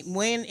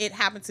 When it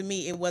happened to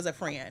me, it was a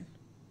friend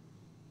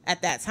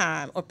at that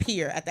time, or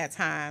peer at that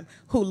time,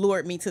 who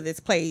lured me to this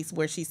place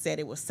where she said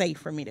it was safe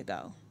for me to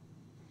go.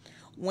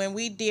 When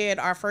we did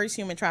our first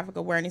human traffic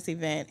awareness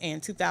event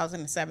in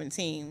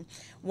 2017,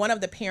 one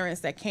of the parents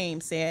that came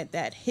said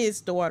that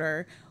his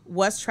daughter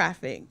was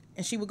trafficked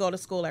and she would go to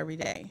school every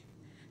day.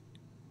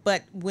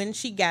 But when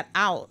she got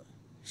out,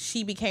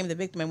 she became the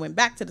victim and went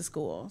back to the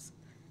schools,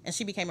 and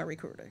she became a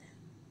recruiter.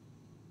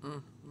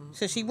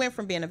 So she went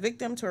from being a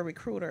victim to a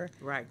recruiter,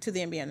 Right. to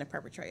then being a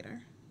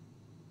perpetrator.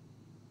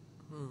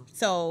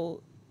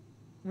 So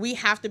we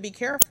have to be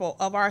careful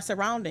of our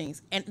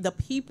surroundings and the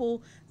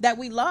people that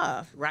we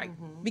love. Right.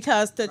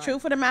 Because the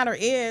truth of the matter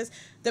is,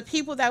 the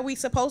people that we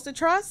supposed to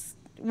trust,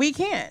 we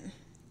can't.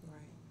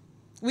 Right.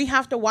 We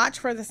have to watch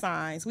for the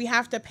signs. We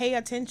have to pay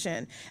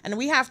attention. And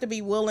we have to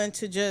be willing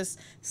to just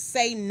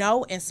say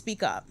no and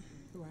speak up.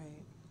 Right.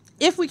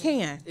 If we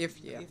can.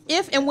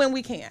 If and when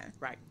we can.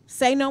 Right.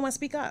 Say no and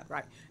speak up.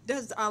 Right.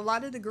 Does a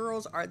lot of the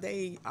girls, are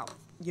they,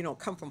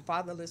 come from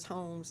fatherless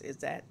homes? Is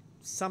that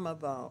some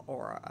of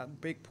or a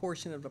big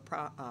portion of the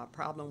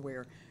problem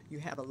where you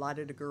have a lot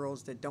of the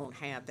girls that don't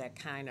have that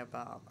kind of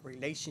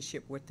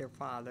relationship with their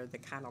father, the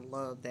kind of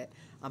love that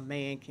a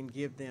man can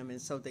give them,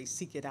 and so they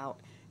seek it out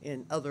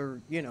in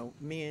other,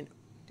 men.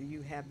 Do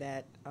you have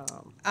that?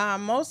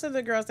 Most of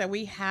the girls that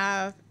we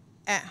have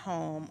at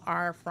home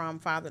are from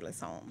fatherless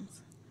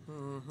homes.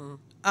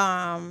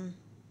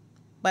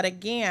 But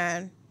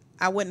again,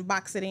 I wouldn't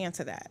box it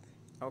into that.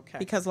 Okay.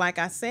 Because like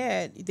I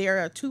said,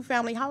 there are 2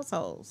 family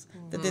households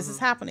that this is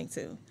happening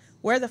to,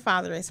 where the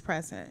father is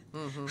present.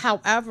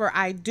 However,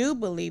 I do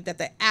believe that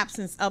the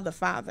absence of the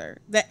father,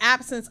 the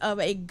absence of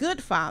a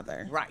good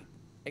father, Right.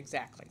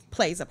 Exactly.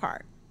 plays a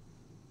part.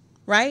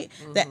 Right?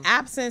 The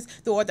absence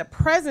or the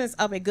presence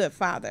of a good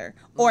father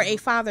or a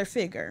father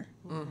figure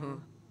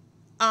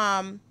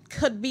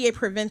could be a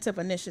preventive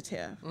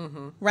initiative.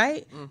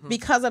 Right?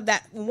 Because of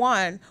that,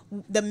 one,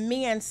 the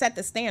men set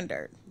the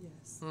standard.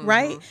 Yes.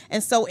 Right?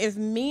 And so if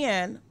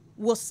men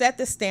will set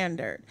the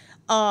standard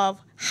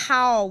of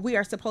how we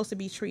are supposed to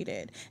be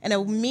treated, and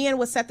if men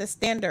will set the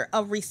standard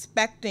of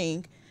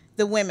respecting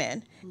the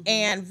women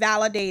and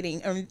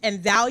validating and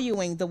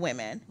valuing the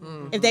women,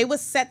 if they would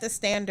set the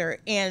standard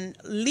and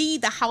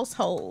lead the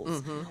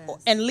households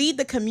and lead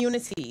the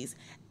communities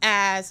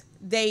as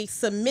they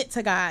submit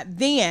to God,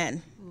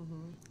 then,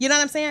 you know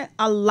what I'm saying?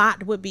 A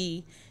lot would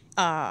be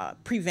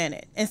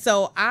prevented. And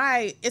so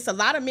it's a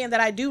lot of men that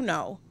I do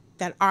know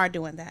that are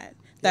doing that.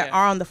 That Yeah.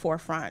 are on the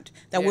forefront,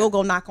 that Yeah. will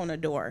go knock on the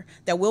door,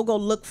 that will go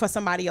look for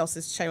somebody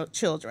else's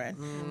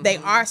children. They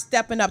are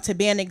stepping up to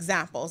being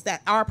examples,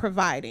 that are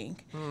providing,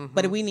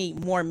 but we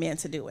need more men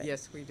to do it.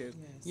 Yes, we do.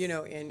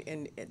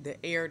 In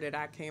the era that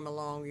I came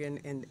along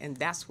in, and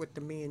that's what the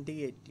men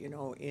did,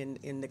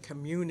 in the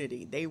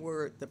community. They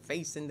were the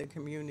face in the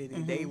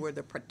community. They were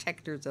the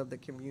protectors of the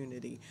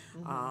community.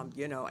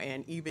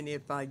 And even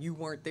if you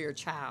weren't their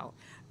child,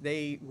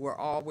 they were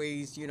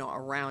always,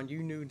 around.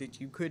 You knew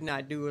that you could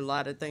not do a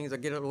lot of things or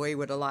get away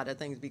with a lot of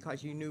things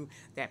because you knew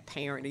that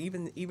parent,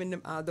 even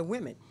the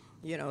women.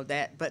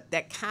 But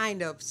that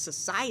kind of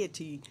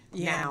society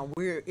now,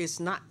 it's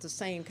not the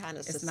same kind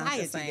of It's not the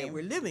society that same.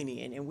 we're living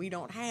in, and we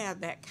don't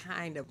have that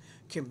kind of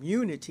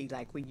community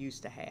like we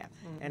used to have.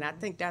 And I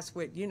think that's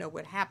what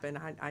what happened.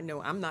 I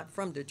know I'm not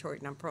from Detroit,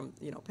 and I'm from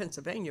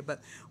Pennsylvania,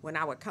 but when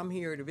I would come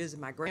here to visit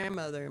my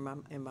grandmother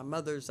and my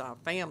mother's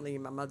family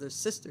and my mother's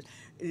sisters,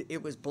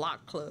 it was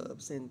block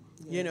clubs and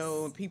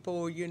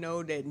people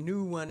that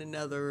knew one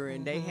another,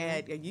 and they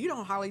had you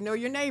don't hardly know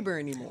your neighbor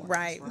anymore.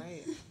 Right.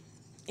 Right.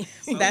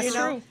 That's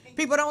true.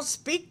 People don't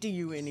speak to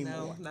you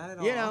anymore. No, not at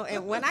all.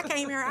 And when I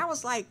came here, I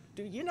was like,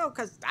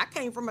 because I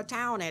came from a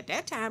town at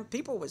that time,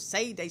 people would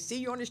say they see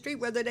you on the street,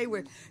 whether they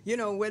were,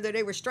 whether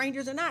they were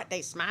strangers or not.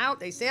 They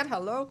smiled, they said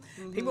hello.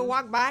 People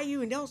walk by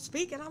you and don't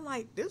speak, and I'm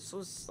like, this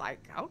was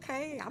like,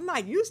 okay, I'm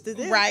not used to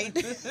this. Right.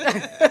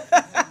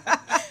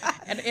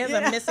 And it is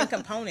a missing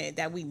component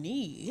that we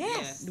need.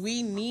 Yes.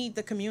 We need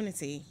the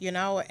community,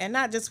 and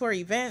not just for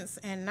events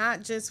and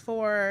not just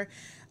for,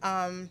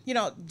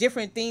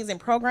 different things and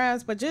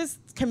programs, but just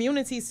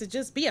communities to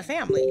just be a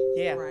family.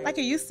 Yeah. Right. Like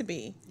it used to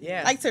be.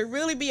 Yeah. Like to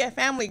really be a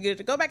family. To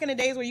go back in the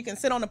days where you can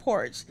sit on the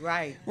porch.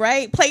 Right.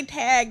 Right? Play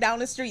tag down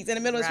the streets, in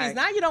the middle of the Right.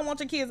 streets. Now you don't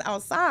want your kids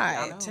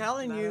outside. I'm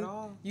telling not you, at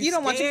all. You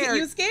don't want your kids,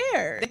 you They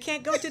scared.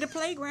 can't go to the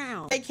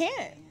playground. They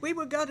can't. We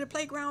would go to the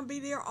playground, be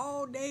there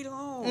all day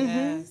long.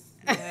 Yes.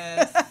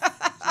 Yes.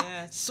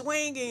 Yes.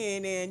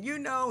 Swinging and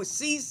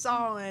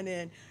seesawing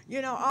and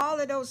all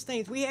of those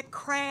things. We had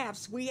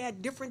crafts, we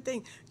had different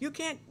things. You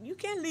can't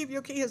leave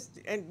your kids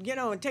and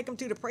and take them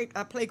to the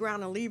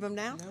playground and leave them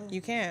now.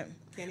 You can't.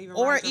 Can't even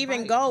Or ride your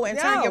even bike. go and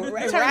turn your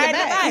ride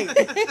back.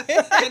 the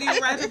bike. Can't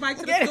even ride your bike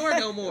to the store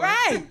no more.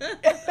 Right.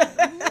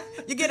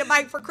 You get a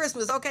bike for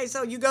Christmas. Okay,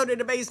 so you go to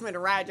the basement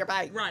and ride your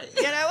bike. Right.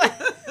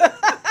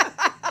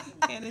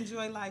 Can't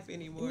enjoy life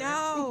anymore.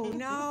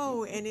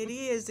 No, and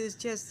it's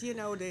just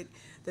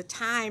the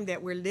time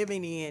that we're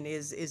living in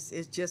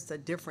is just a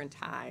different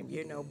time,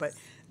 But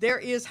there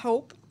is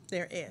hope,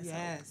 There is.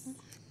 Yes.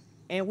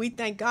 and we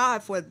thank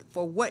God for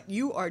what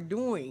you are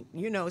doing,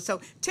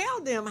 So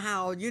tell them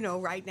how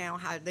right now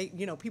how they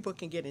people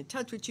can get in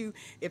touch with you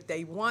if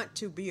they want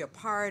to be a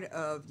part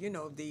of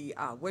the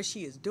what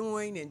she is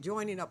doing and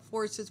joining up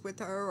forces with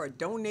her or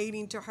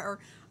donating to her.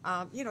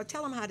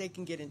 Tell them how they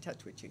can get in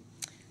touch with you.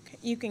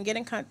 You can get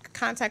in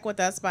contact with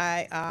us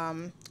by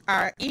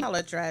our email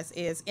address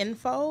is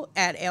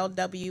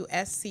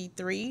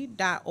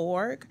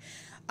info@lwsc3.org.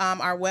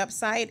 Our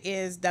website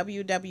is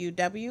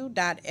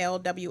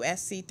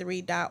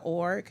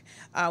www.lwsc3.org.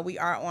 We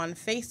are on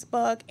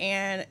Facebook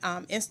and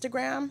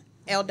Instagram,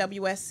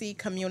 LWSC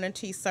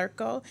Community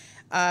Circle.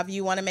 If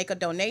you want to make a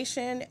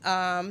donation,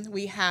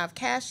 we have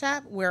Cash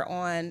App. We're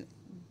on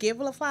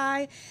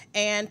Givelify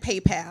and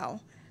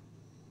PayPal.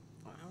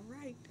 All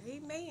right,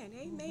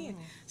 amen.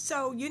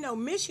 So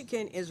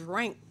Michigan is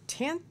ranked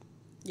 10th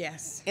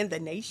Yes. in the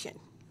nation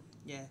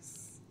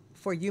Yes.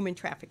 for human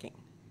trafficking.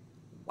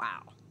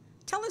 Wow.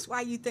 tell us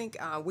why you think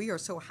we are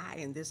so high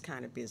in this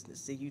kind of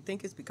business. Do you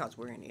think it's because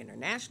we're in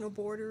international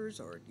borders,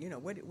 or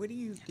what do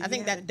you? I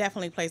think that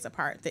definitely plays a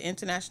part. The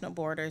international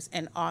borders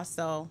and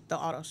also the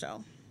auto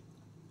show.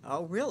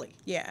 Oh, really?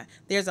 Yeah,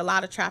 there's a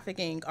lot of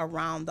trafficking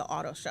around the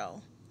auto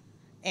show,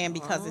 and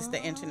because it's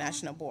the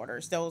international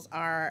borders, those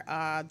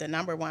are the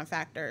number one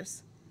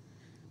factors.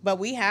 But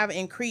we have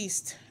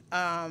increased.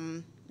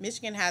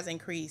 Michigan has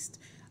increased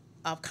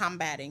of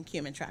combating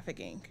human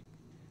trafficking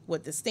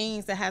with the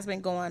stings that has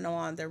been going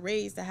on, the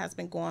raids that has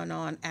been going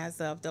on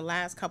as of the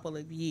last couple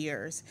of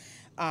years.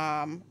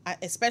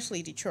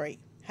 Especially Detroit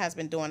has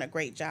been doing a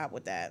great job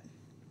with that.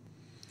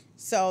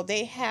 So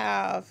they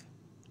have,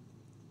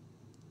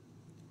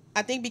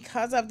 I think,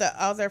 because of the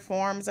other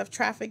forms of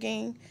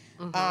trafficking,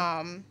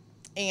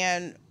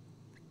 and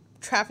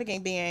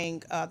trafficking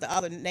being the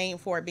other name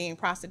for it being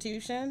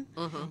prostitution.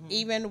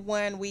 Even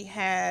when we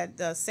had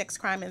the sex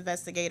crime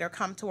investigator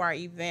come to our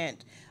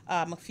event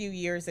a few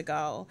years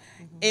ago,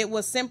 it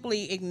was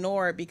simply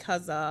ignored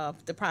because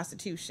of the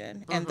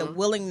prostitution and the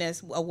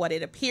willingness of what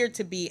it appeared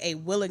to be a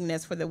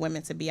willingness for the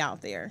women to be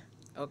out there.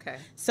 Okay.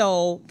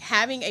 So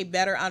having a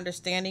better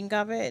understanding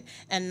of it,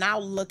 and now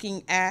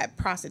looking at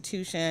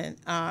prostitution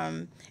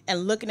and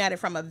looking at it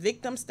from a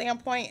victim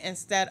standpoint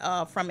instead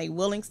of from a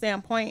willing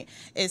standpoint,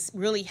 is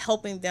really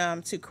helping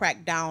them to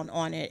crack down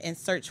on it and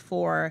search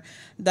for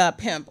the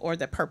pimp or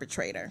the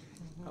perpetrator.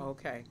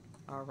 Okay.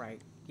 All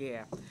right.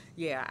 Yeah.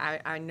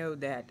 I know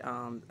that.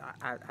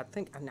 I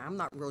think, and I'm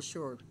not real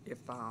sure if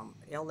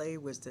L.A.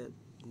 was the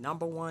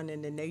number one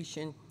in the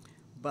nation.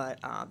 But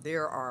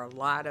there are a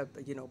lot of,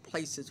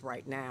 places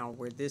right now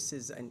where this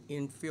is an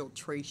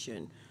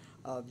infiltration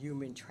of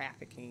human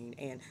trafficking.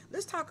 And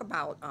let's talk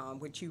about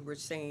what you were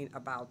saying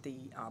about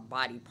the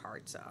body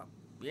parts.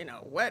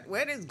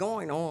 What is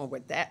going on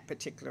with that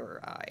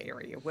particular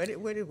area? What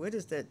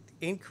is the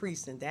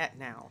increase in that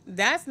now?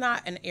 That's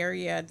not an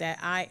area that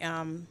I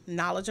am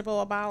knowledgeable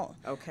about.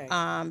 Okay.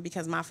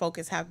 Because our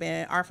focus have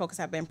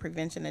been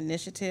prevention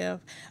initiative.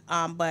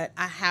 But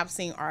I have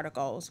seen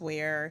articles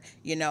where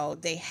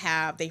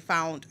they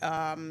found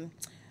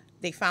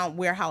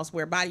warehouse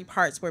where body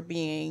parts were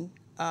being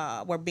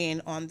on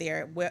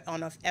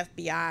the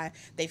FBI.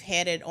 They've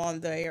had it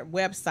on their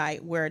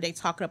website where they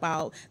talk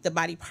about the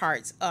body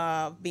parts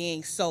of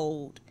being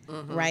sold,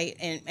 right?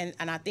 And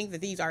I think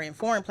that these are in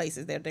foreign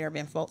places that they're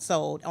being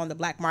sold on the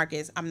black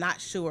markets. I'm not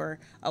sure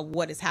of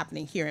what is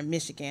happening here in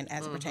Michigan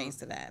as it pertains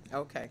to that.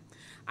 Okay.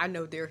 I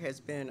know there has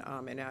been,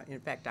 in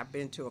fact, I've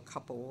been to a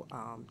couple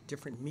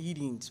different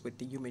meetings with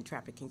the human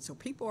trafficking, so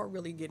people are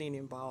really getting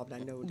involved. I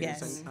know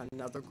there's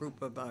another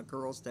group of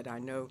girls that I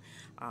know,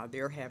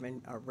 they're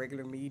having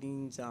regular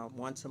meetings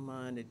once a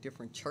month at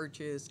different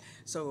churches.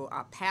 So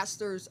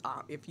pastors,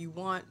 if you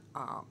want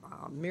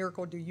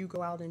Miracle, do you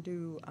go out and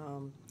do...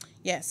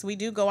 Yes, we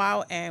do go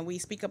out and we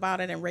speak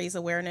about it and raise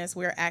awareness.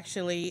 We're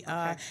actually,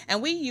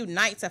 and we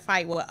unite to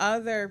fight with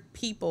other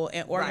people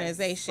and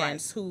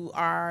organizations who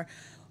are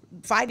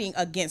fighting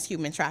against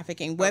human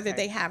trafficking, whether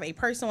they have a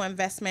personal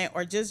investment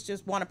or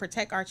just want to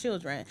protect our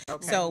children.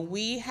 So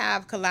we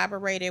have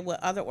collaborated with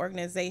other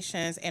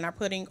organizations and are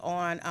putting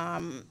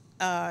on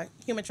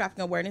human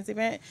trafficking awareness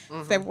event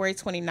February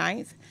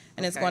 29th,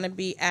 and it's going to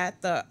be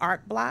at the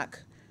Art Block.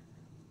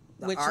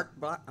 Block?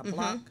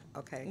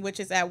 Okay.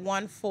 Which is at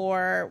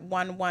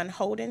 1411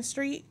 Holden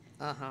Street.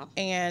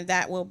 And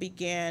that will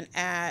begin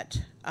at,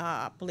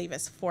 I believe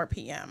it's 4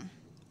 p.m.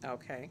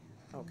 Okay.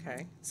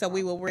 So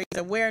we will raise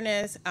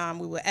awareness.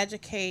 We will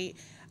educate.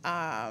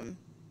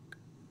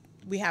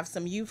 We have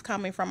some youth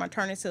coming from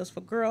Alternatives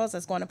for Girls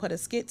that's going to put a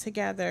skit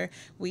together.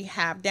 We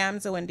have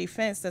Damsel in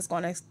Defense that's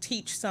going to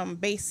teach some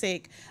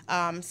basic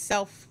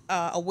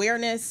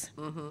self-awareness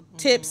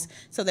tips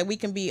so that we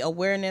can be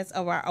aware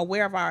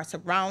of our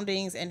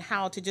surroundings and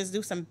how to just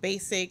do some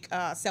basic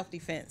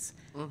self-defense,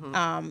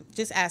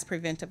 just as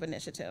preventive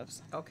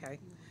initiatives. Okay.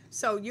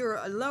 So you're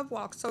a Love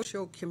Walk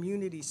Social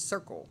Community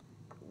Circle.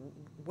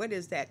 What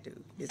does that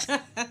do? Is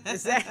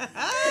that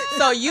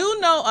So you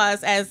know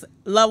us as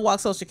Love Walk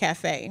Social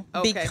Cafe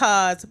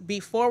because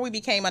before we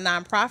became a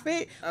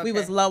nonprofit, we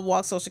was Love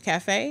Walk Social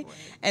Cafe.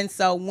 And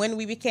so when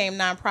we became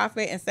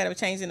nonprofit, instead of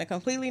changing the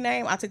completely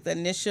name, I took the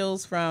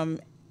initials from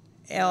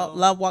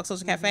Love Walk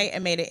Social Cafe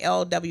and made it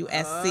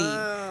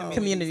LWSC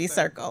Community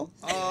Circle.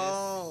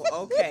 Oh,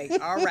 okay.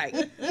 All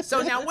right.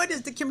 So now what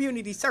is the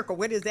Community Circle?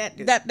 What does that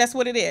do? That's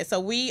what it is.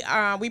 So we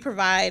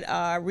provide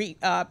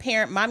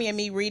parent mommy and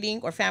me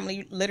reading or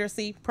family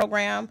literacy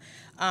program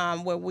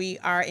where we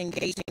are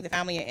engaging the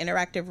family in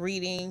interactive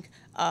reading,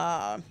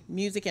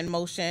 music in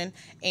motion,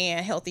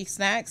 and healthy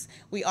snacks.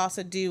 We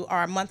also do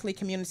our monthly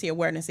community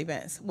awareness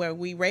events where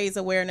we raise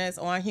awareness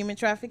on human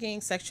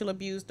trafficking, sexual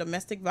abuse,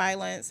 domestic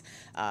violence,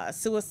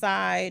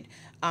 suicide.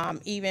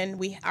 Even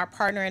we are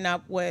partnering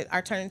up with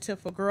Alternative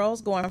for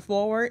Girls going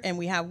forward, and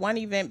we have one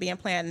event being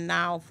planned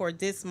now for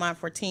this month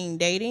for teen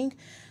dating.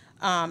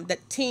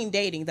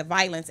 The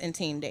violence in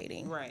teen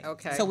dating. Right.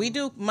 Okay. So we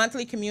do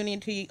monthly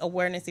community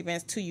awareness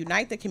events to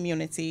unite the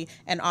community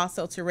and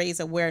also to raise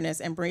awareness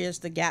and bridge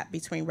the gap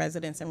between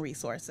residents and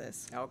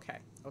resources. Okay.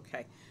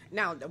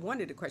 Now,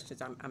 one of the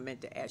questions I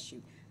meant to ask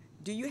you,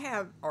 do you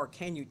have or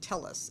can you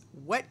tell us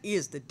what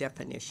is the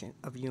definition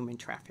of human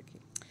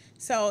trafficking?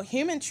 So,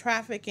 human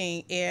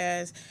trafficking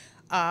is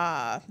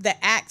the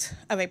act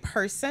of a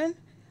person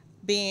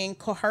being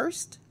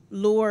coerced,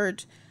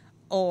 lured,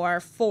 or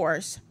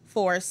forced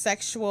for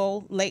sex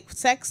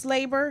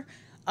labor,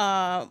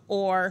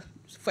 or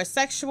for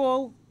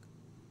sexual,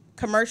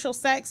 commercial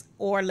sex,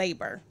 or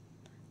labor,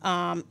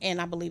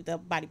 and I believe the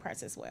body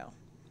parts as well.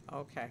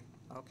 Okay,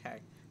 okay.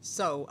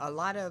 So a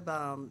lot of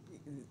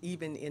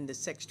even in the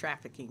sex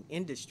trafficking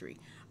industry,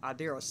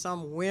 there are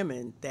some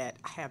women that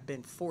have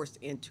been forced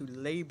into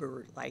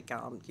labor, like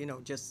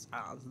just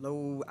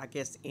low, I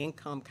guess,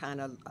 income kind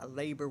of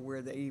labor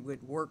where they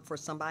would work for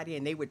somebody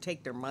and they would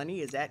take their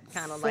money. Is that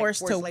kind of like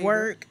Forced to labor?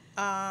 work.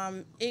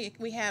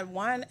 We had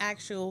one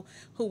actual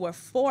who were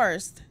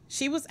forced.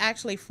 She was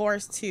actually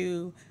forced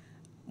to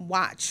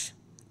watch,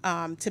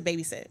 to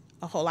babysit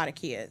a whole lot of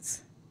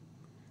kids,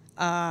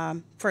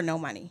 for no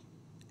money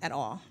at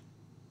all.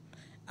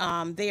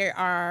 There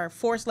are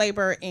forced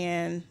labor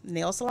in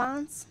nail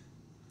salons.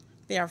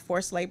 There are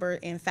forced labor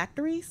in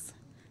factories.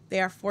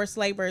 There are forced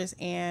labors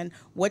in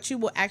what you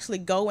will actually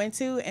go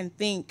into and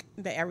think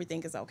that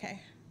everything is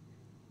okay.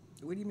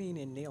 What do you mean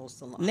in nail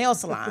salons? Nail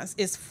salons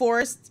is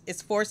forced.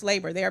 It's forced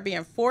labor. They are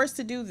being forced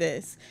to do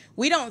this.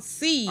 We don't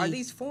see. Are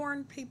these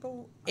foreign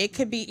people? It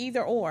could be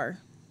either or.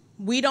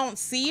 We don't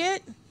see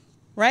it,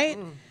 right?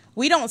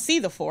 We don't see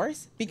the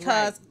force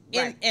because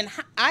Right. in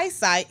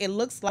eyesight, it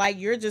looks like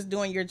you're just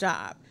doing your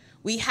job.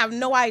 We have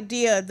no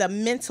idea the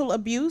mental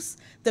abuse,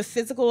 the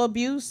physical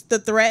abuse, the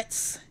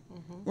threats,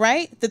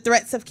 right? The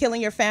threats of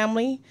killing your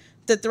family,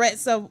 the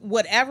threats of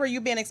whatever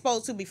you've been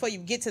exposed to before you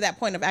get to that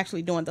point of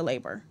actually doing the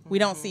labor. We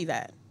don't see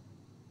that.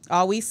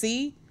 All we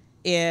see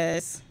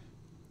is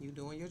You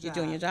doing your job. you're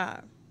doing your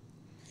job.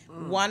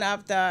 One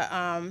of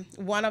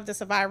the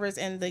survivors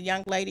and the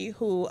young lady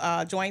who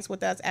joins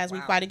with us as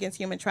we fight against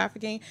human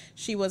trafficking,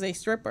 she was a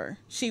stripper.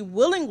 She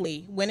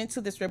willingly went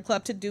into the strip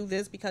club to do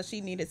this because she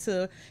needed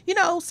to,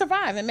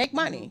 survive and make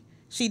money.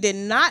 She did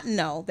not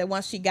know that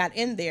once she got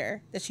in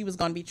there that she was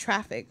going to be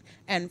trafficked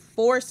and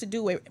forced to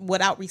do it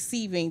without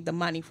receiving the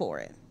money for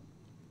it.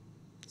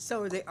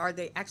 So are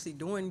they actually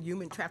doing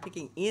human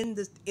trafficking in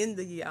the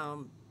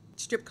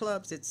strip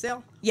clubs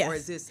itself? Yes. Or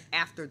is this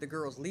after the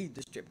girls leave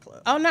the strip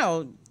club? Oh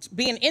no,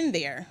 being in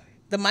there,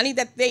 the money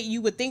that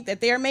you would think that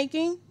they're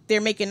making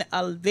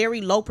a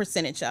very low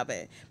percentage of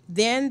it.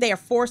 Then they are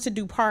forced to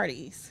do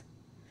parties.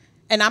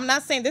 And I'm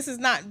not saying this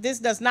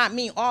does not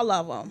mean all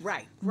of them.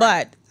 Right.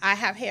 But I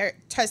have heard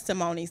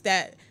testimonies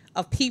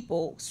of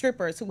people,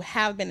 strippers, who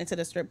have been into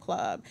the strip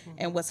club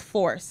and was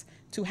forced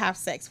to have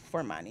sex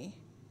for money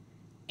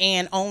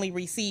and only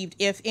received,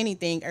 if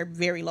anything, a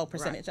very low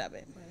percentage of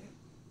it.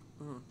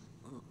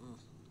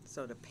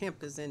 So the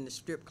pimp is in the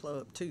strip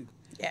club too.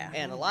 Yeah.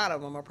 And a lot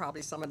of them are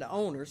probably some of the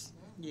owners.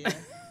 Yeah,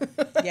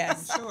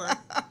 Yes, sure.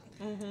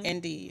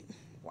 indeed.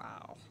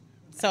 Wow.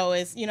 So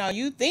it's,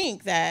 you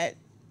think that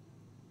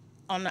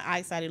on the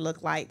eyesight it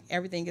look like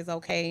everything is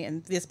okay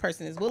and this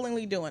person is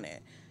willingly doing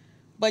it.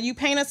 But you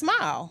paint a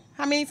smile.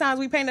 How many times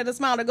we painted a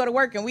smile to go to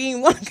work and we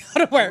didn't want to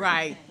go to work?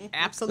 Right.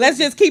 Absolutely. Let's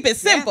just keep it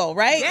simple,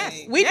 right?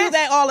 Yes. We do Yes.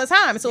 that all the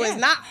time. So Yes.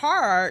 it's not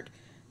hard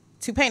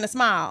to paint a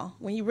smile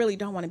when you really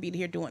don't want to be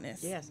here doing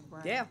this. Yes.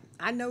 Right. Yeah.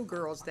 I know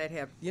girls that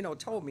have,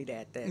 told me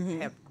that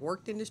have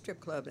worked in the strip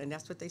club, and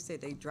that's what they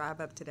said. They drive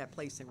up to that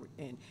place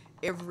and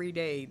every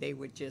day they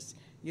would just,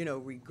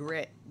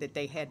 regret that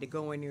they had to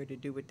go in there to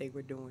do what they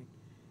were doing.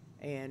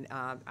 And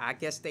I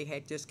guess they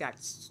had just got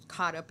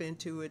caught up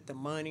into it, the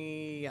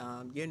money,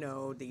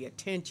 the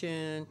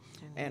attention,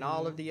 and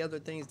all of the other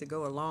things that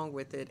go along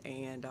with it.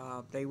 And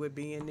they would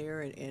be in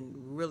there and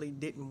really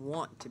didn't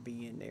want to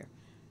be in there.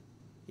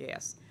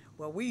 Yes.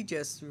 Well, we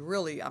just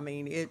really,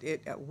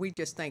 we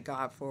just thank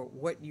God for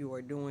what you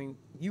are doing.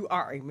 You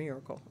are a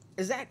miracle.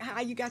 Is that how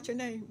you got your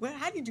name? Well,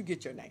 how did you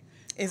get your name?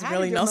 It's How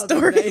really did your no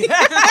mother story.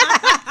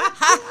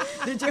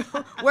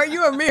 Were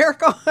you a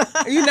miracle?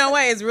 You know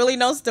what? It's really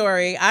no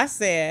story. I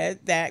said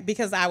that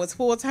because I was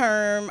full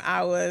term,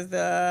 I was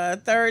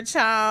the third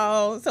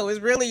child, so it's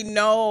really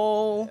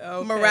no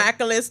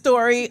miraculous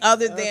story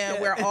other than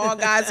we're all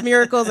God's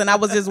miracles, and I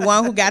was just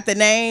one who got the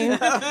name.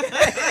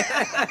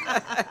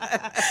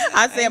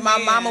 I said my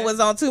mama was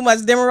on too much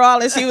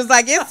Demerol, and she was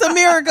like, "It's a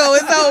miracle.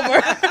 It's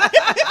over."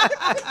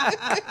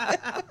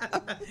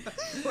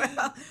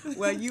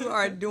 Well, you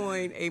are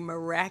doing a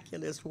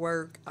miraculous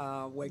work,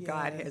 what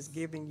God has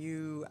given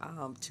you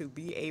to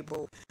be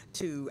able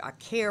to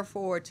care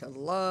for, to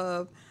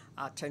love,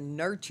 to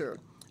nurture.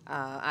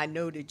 I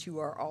know that you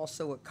are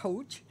also a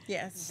coach.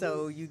 Yes.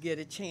 So you get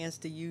a chance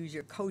to use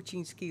your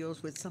coaching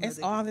skills with some It's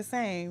of the... all the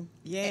same.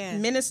 Yeah.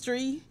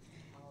 Ministry,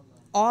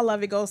 all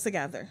of it goes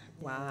together.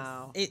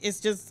 Wow. It's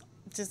just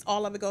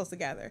all of it goes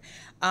together.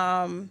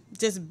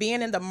 Just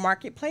being in the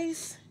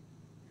marketplace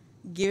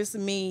gives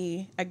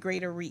me a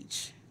greater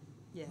reach.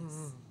 Yes.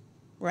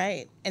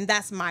 right? And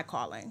that's my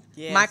calling.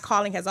 Yes. My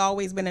calling has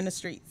always been in the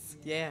streets.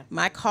 Yeah.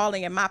 My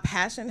calling and my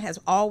passion has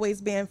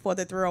always been for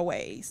the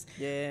throwaways,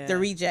 Yeah. the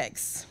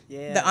rejects,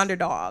 Yes. the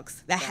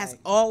underdogs. That has Right.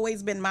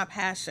 always been my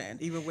passion.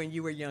 Even when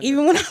you were younger.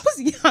 Even when I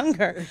was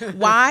younger.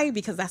 Why?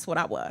 Because that's what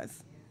I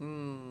was.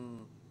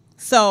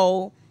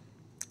 So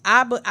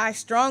I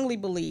strongly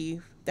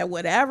believe that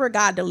whatever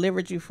God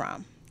delivered you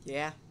from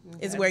Yeah.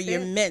 is That's where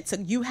you're it. meant to.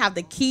 You have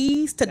the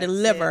keys to That's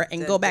deliver it.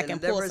 and To go back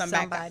and pull deliver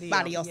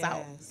somebody else else.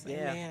 out. Yes.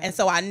 Yeah. Amen. And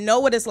so I know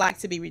what it's like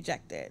to be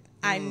rejected.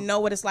 I know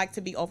what it's like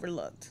to be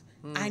overlooked.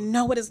 I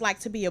know what it's like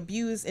to be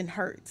abused and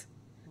hurt.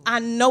 I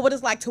know what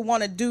it's like to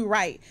want to do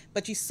right,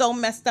 but you're so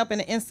messed up in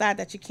the inside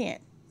that you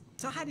can't.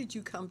 So how did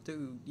you come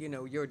through,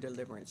 your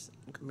deliverance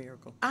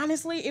miracle?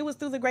 Honestly, it was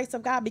through the grace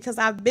of God because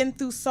I've been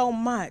through so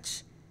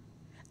much.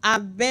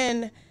 I've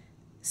been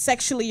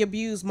sexually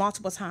abused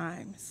multiple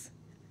times.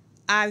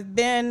 I've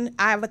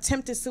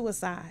attempted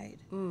suicide.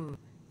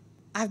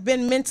 I've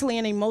been mentally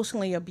and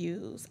emotionally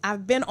abused.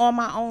 I've been on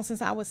my own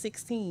since I was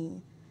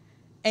 16.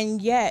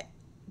 And yet,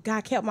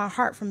 God kept my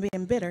heart from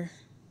being bitter.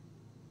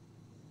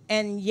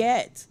 And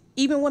yet,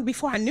 even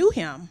before I knew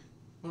him,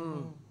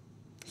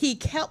 he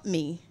kept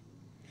me.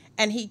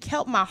 And he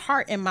kept my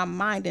heart and my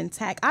mind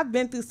intact. I've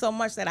been through so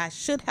much that I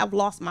should have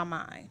lost my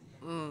mind.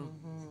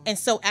 And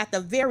so at the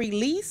very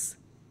least,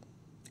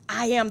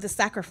 I am the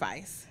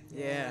sacrifice.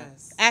 Yeah.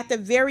 Yes. At the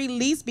very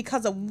least,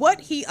 because of what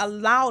he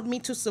allowed me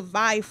to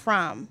survive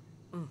from,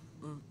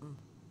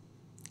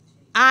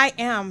 I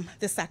am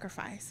the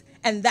sacrifice.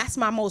 And that's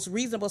my most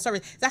reasonable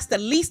service. That's the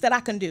least that I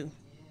can do,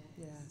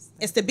 Yes.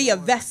 is to be a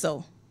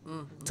vessel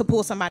to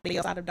pull somebody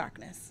else out of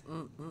darkness.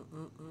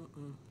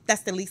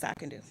 That's the least I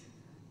can do.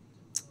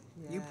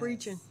 You Yes.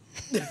 preaching.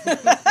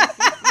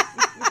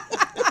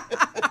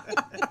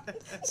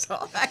 That's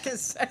all I can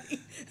say.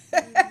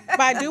 But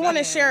I do want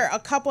to share a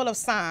couple of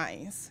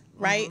signs,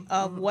 right,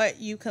 of what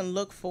you can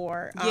look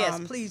for. Yes,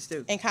 please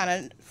do. And kind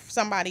of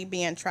somebody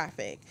being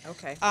trafficked.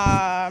 Okay.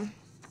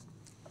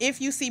 If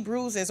you see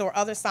bruises or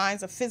other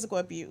signs of physical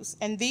abuse,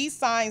 and these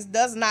signs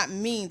does not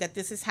mean that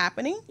this is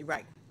happening,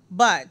 Right.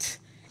 but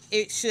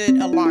it should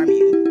alarm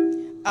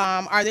you.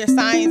 Are there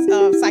signs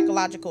of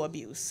psychological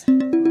abuse?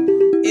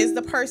 Is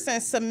the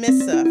person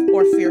submissive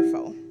or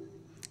fearful?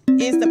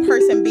 Is the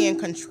person being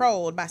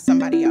controlled by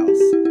somebody else?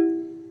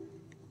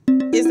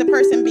 Is the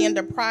person being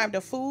deprived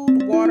of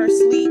food, water,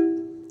 sleep,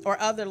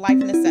 or other life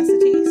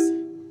necessities?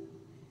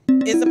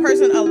 Is the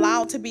person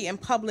allowed to be in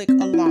public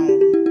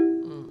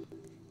alone?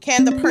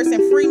 Can the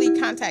person freely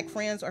contact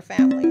friends or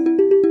family?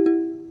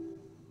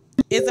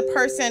 Is the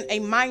person a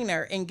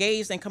minor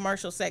engaged in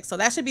commercial sex? So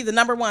that should be the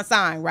number one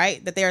sign,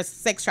 right? That there's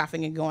sex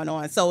trafficking going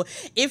on. So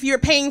if you're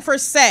paying for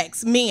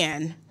sex,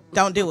 men,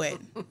 don't do it,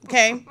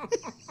 okay?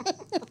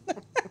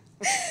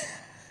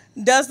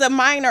 Does the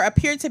minor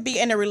appear to be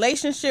in a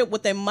relationship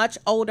with a much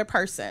older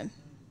person?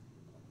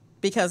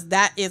 Because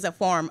that is a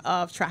form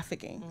of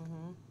trafficking.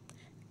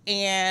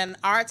 And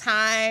our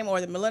time, or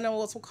the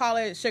millennials will call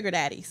it sugar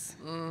daddies.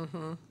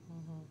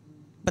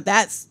 But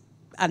that's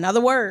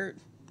another word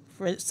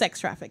for sex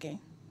trafficking.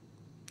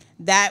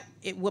 That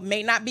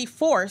may not be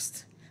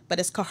forced, but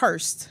it's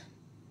coerced.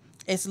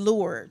 It's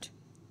lured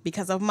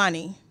because of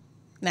money.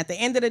 And at the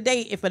end of the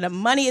day, if the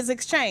money is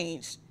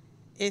exchanged,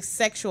 it's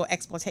sexual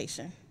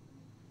exploitation.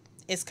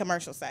 It's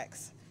commercial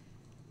sex.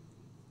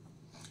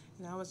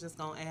 And I was just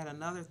going to add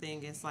another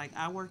thing. It's like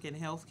I work in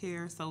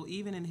healthcare. So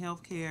even in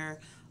healthcare,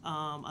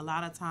 a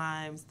lot of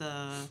times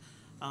the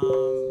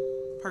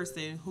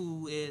person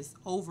who is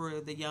over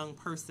the young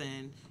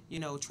person,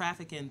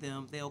 trafficking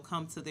them, they'll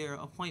come to their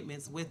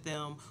appointments with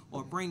them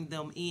or bring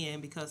them in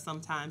because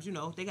sometimes,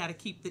 they got to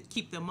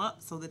keep them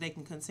up so that they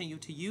can continue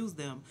to use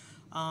them.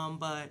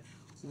 But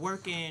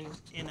working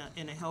in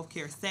a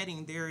healthcare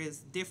setting, there is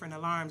different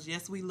alarms.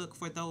 Yes, we look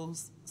for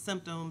those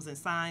symptoms and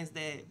signs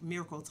that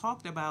Miracle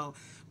talked about,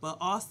 but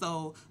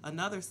also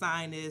another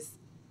sign is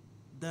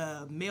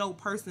the male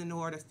person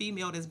or the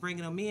female that's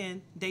bringing them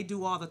in, they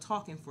do all the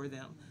talking for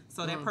them.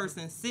 So that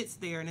person sits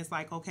there and it's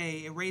like,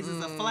 okay, it raises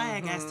a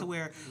flag as to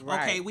where,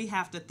 Right. okay, we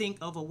have to think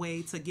of a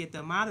way to get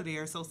them out of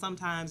there. So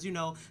sometimes,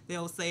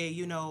 they'll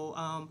say,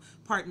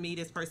 pardon me,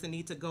 this person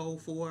needs to go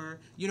for,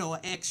 an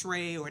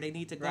x-ray, or they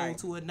need to go Right.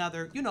 to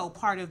another,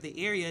 part of the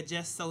area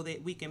just so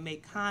that we can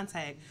make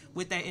contact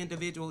with that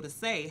individual to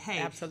say, hey,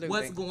 Absolutely.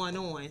 what's going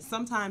on?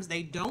 Sometimes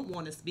they don't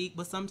want to speak,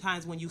 but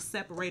sometimes when you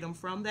separate them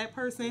from that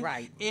person,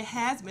 Right. it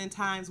has been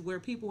times where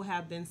people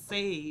have been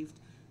saved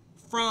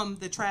from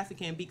the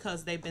trafficking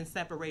because they've been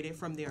separated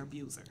from their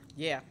abuser.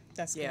 Yeah.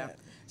 That's yeah. good.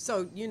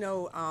 So,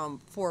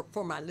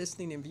 for my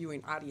listening and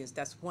viewing audience,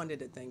 that's one of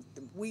the things.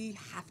 We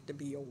have to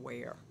be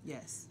aware.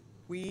 Yes.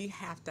 We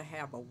have to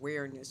have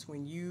awareness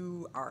when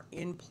you are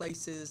in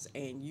places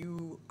and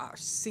you are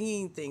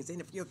seeing things. And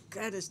if your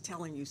gut is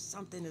telling you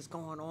something is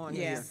going on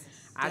here, Yes,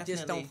 I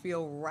just don't definitely.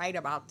 feel right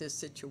about this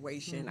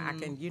situation. I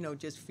can,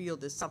 just feel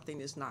that something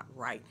is not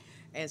right.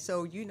 And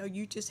so,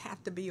 you just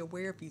have to be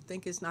aware if you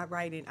think it's not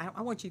right. And I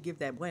want you to give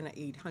that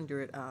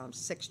 1-800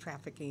 sex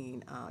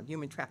trafficking,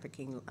 human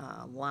trafficking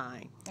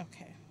line.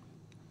 Okay.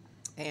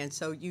 And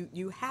so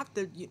you have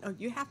to,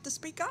 you have to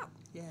speak up.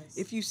 Yes.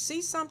 If you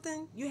see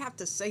something, you have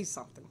to say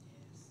something.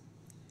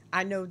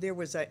 I know there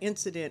was an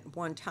incident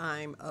one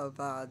time of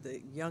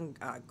the young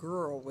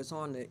girl was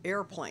on the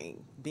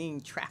airplane being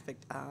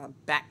trafficked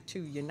back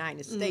to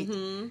United States,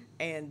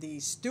 and the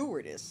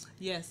stewardess,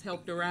 Yes,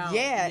 helped her out.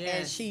 yeah, and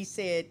Yes. she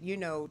said,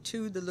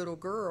 to the little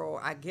girl,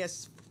 I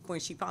guess when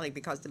she finally,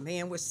 because the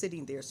man was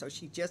sitting there, so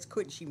she just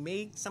couldn't, she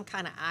made some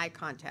kind of eye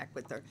contact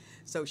with her.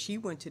 So she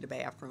went to the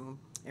bathroom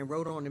and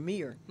wrote on the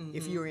mirror,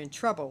 if you're in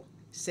trouble,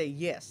 say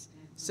yes.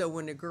 So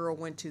when the girl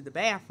went to the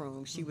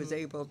bathroom, she was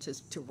able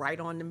to write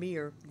on the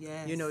mirror,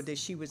 Yes. that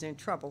she was in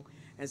trouble.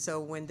 And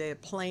so when the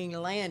plane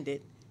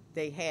landed,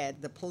 they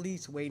had the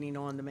police waiting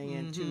on the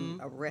man to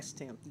arrest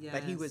him.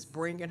 But he Yes. was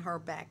bringing her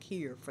back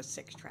here for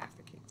sex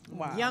trafficking.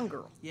 Wow. Young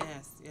girl.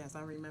 Yes, yes,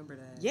 I remember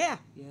that. Yeah.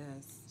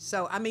 Yes.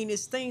 So, I mean,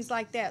 it's things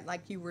like that,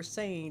 like you were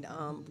saying,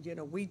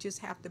 we just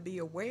have to be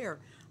aware.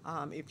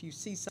 If you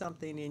see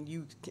something and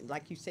you,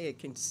 like you said,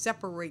 can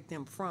separate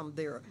them from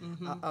their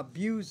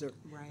abuser,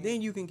 Right.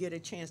 then you can get a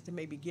chance to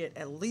maybe get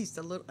at least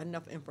a little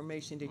enough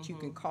information that you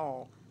can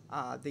call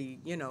the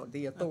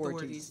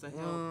authorities, To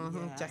help.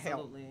 Yeah, to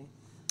help. absolutely.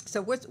 So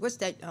what's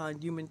that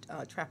human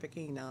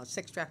trafficking,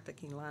 sex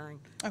trafficking line?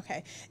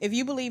 Okay. If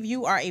you believe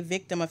you are a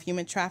victim of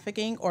human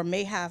trafficking or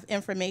may have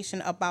information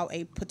about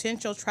a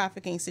potential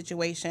trafficking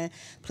situation,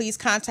 please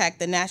contact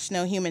the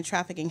National Human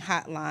Trafficking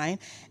Hotline,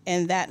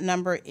 and that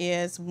number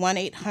is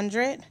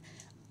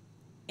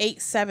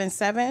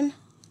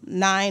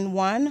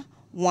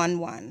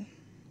 1-800-877-9111.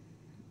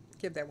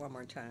 Give that one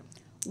more time.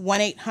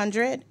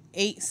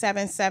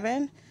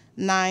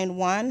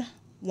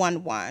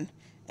 1-800-877-9111.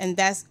 And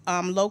that's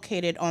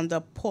located on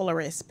the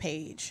Polaris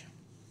page.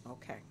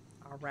 Okay,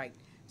 all right.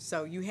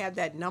 So you have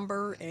that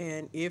number,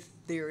 and if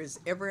there is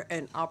ever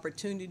an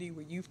opportunity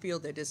where you feel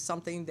that it's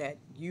something that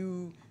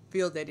you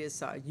feel that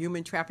it's a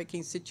human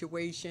trafficking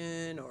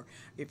situation, or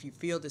if you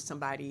feel that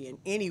somebody in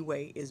any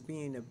way is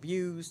being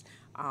abused,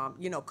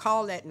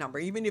 call that number.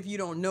 Even if you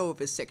don't know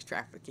if it's sex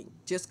trafficking,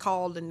 just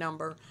call the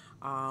number.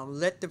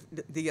 Let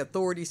the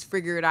authorities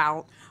figure it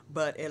out,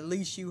 but at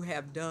least you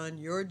have done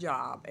your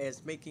job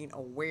as making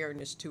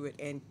awareness to it,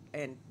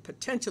 and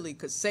potentially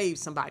could save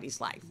somebody's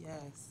life.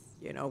 Yes.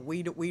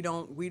 We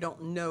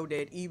don't know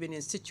that even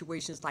in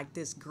situations like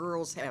this,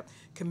 girls have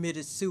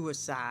committed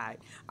suicide.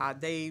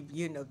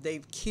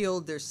 They've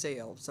killed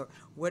themselves, or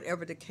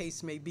whatever the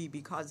case may be,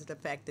 because of the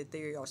fact that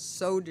they are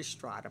so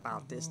distraught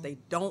about this. They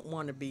don't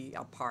want to be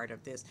a part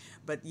of this,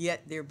 but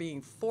yet they're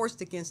being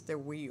forced against their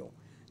will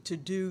to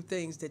do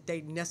things that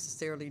they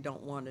necessarily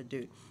don't want to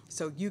do.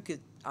 So you could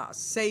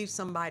save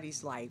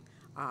somebody's life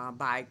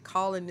by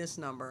calling this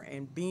number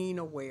and being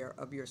aware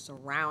of your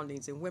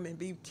surroundings. And women,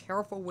 be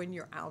careful when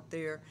you're out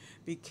there.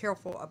 Be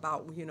careful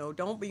about,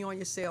 don't be on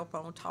your cell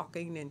phone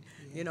talking and,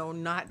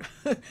 not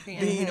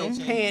paying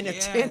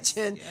Yes,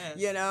 attention,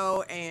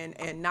 yes.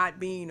 and not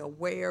being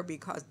aware,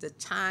 because the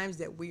times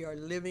that we are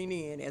living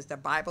in, as the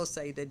Bible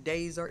say, the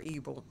days are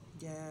evil.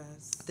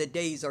 Yes. The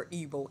days are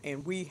evil,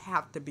 and we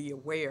have to be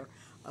aware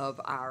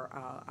of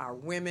our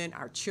women,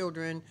 our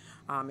children,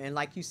 and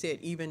like you said,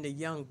 even the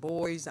young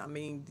boys. I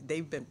mean,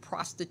 they've been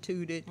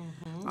prostituted,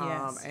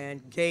 Yes.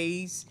 and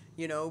gays,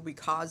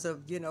 because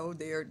of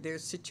their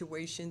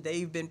situation.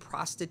 They've been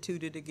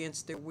prostituted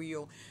against their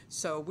will.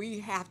 So we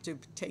have to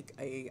take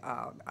a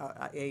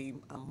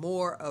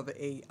more of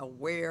a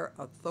aware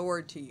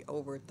authority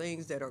over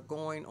things that are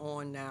going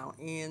on now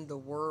in the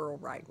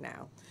world right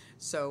now.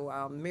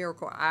 So,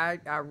 Miracle, I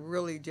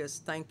really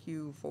just thank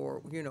you for,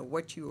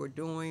 what you are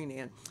doing.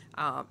 And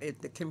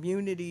if the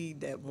community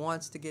that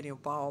wants to get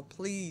involved,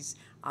 please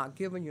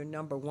give them your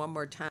number one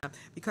more time,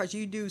 because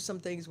you do some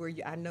things where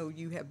I know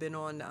you have been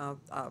on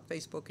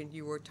Facebook, and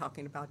you were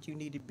talking about you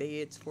needed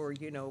beds for,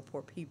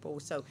 for people,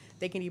 so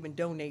they can even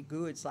donate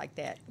goods like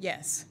that.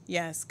 Yes,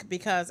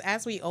 because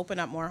as we open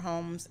up more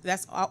homes,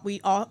 that's all,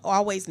 we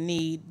always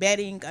need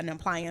bedding and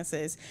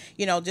appliances,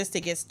 just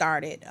to get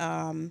started.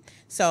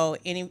 So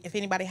if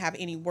anybody have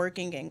any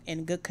working and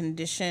in good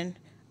condition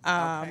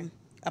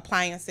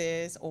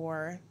appliances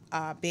or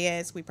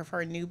beds, we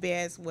prefer new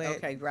beds with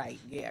Okay, right,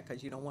 yeah,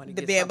 because you don't want to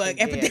the get bed bug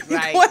something dead.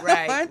 epidemic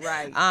Right.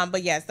 going on.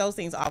 But yes, those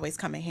things always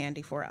come in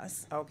handy for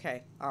us.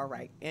 Okay, all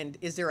right. And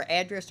is there an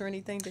address or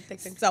anything that they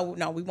can? So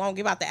no, we won't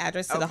give out the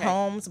address to the Okay.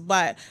 homes,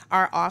 but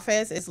our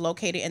office is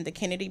located in the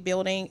Kennedy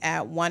Building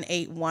at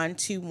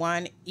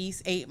 18121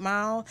 East 8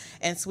 Mile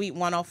and Suite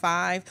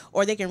 105,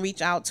 or they can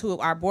reach out to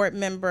our board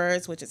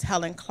members, which is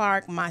Helen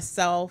Clark,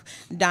 myself,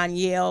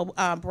 Danielle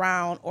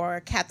Brown,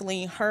 or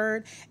Kathleen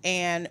Hurd,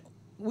 and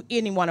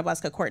any one of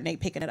us could coordinate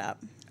picking it up.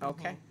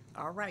 Okay,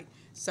 all right.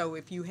 So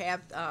if you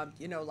have,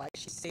 like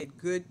she said,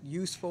 good,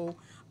 useful,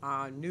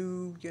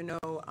 new,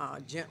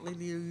 gently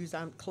used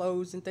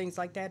clothes and things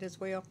like that as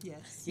well?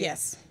 Yes.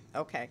 Yes.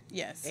 Okay.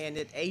 Yes. And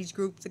the age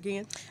groups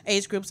again?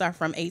 Age groups are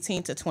from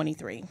 18 to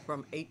 23.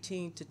 From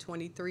 18 to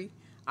 23?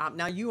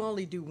 Now, you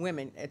only do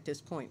women at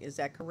this point, is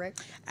that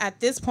correct?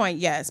 At this point,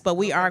 yes, but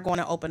we are going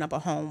to open up a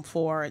home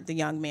for the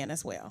young men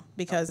as well,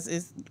 because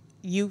it's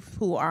youth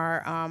who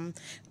are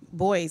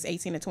boys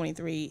 18 to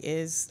 23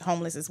 is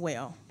homeless as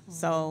well.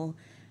 So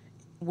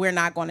we're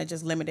not going to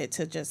just limit it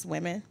to just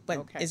women, but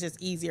Okay. it's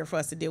just easier for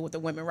us to deal with the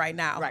women right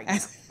now. Right now.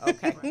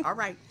 Okay. All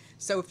right.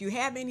 So if you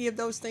have any of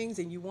those things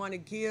and you want to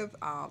give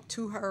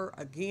to her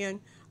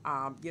again,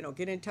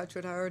 get in touch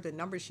with her. The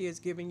number she has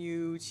given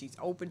you, she's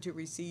open to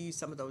receive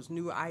some of those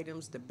new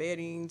items, the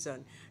beddings,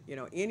 and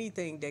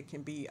anything that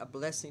can be a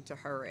blessing to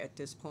her at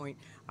this point,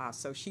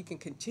 so she can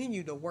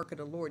continue the work of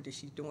the Lord that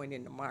she's doing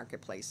in the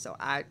marketplace. So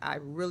I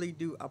really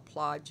do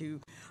applaud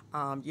you,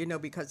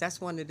 because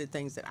that's one of the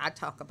things that I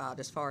talk about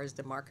as far as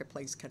the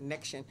marketplace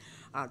connection.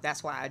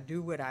 That's why I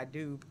do what I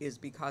do, is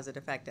because of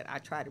the fact that I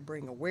try to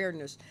bring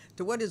awareness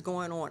to what is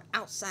going on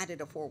outside of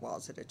the four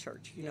walls of the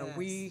church.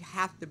 We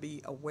have to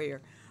be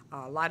aware.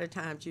 A lot of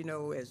times,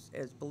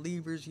 as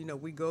believers,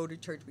 we go to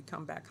church, we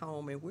come back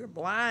home, and we're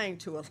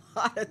blind to a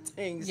lot of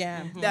things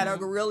that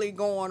are really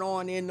going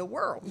on in the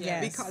world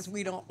because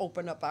we don't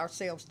open up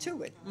ourselves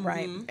to it.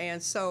 Right.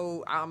 And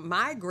so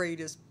my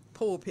greatest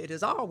pulpit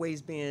has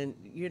always been,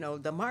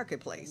 the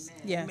marketplace.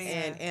 Yes.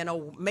 And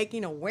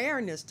making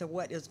awareness to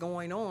what is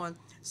going on,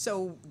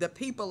 so the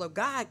people of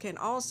God can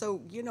also,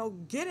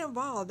 get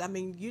involved. I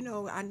mean,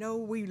 I know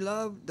we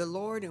love the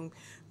Lord and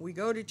we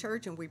go to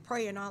church and we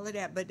pray and all of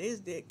that, but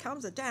it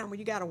comes a time when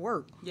you got to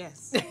work.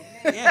 Yes.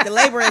 The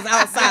labor is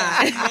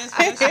outside. Yes.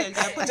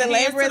 The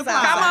labor is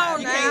outside. Come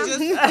on You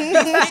now.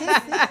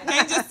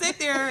 can't just sit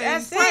there and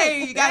That's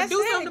pray. it. You got to That's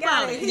do it. something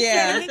about it. He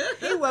Yeah. said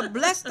he will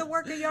bless the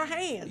work of your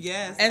hands.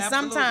 Yes. And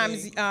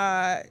absolutely.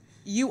 sometimes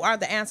you are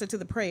the answer to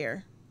the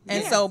prayer.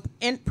 And Yes. so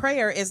in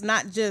prayer is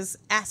not just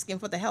asking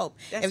for the help.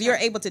 That's if you're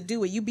right. able to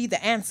do it, you be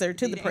the answer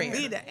to the prayer.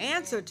 Be the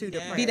answer to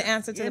the prayer. Be the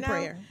answer to the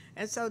prayer.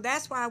 And so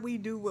that's why we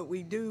do what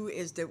we do,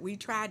 is that we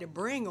try to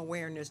bring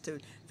awareness to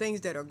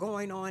things that are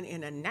going on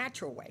in a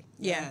natural way.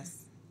 Yes.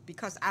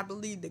 Because I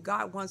believe that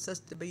God wants us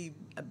to be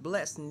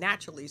blessed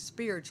naturally,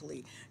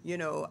 spiritually,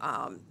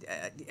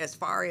 as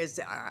far as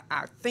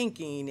our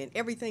thinking and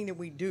everything that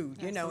we do,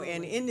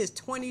 and in this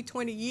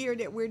 2020 year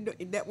that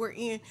we're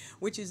in,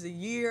 which is a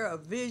year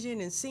of vision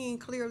and seeing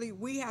clearly,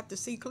 we have to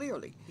see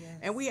clearly. Yes.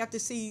 And we have to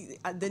see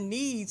the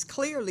needs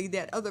clearly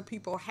that other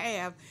people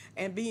have,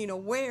 and being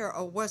aware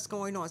of what's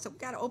going on. So we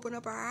got to open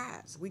up our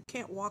eyes. We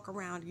can't walk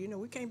around,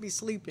 we can't be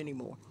asleep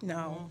anymore.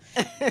 No.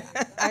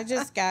 I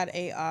just got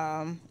a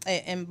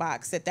inbox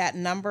that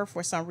number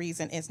for some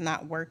reason is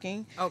not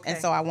working. Okay.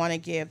 And so I want to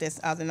give this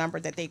other number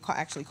that they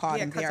actually called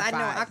Yeah, and because verified. I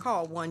know I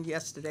called one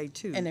yesterday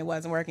too. And it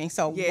wasn't working.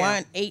 So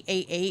Yeah.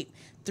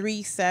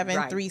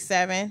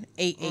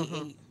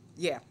 1-888-3737-888.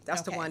 Yeah, that's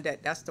Okay. the one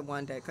that,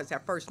 because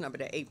that first number,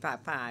 that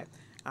 855,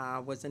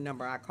 was the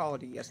number I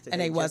called it yesterday.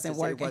 And it just wasn't to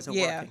say it working. wasn't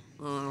Yeah.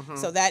 working.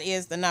 So that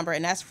is the number,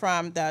 and that's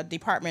from the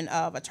Department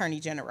of Attorney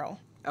General.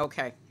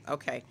 Okay.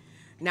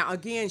 Now,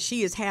 again,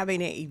 she is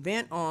having an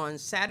event on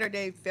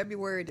Saturday,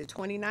 February the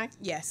 29th.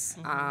 Yes.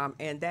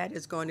 And that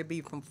is going to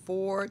be from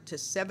 4 to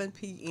 7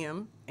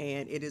 p.m.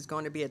 And it is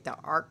going to be at the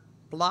Art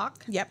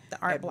Block. Yep,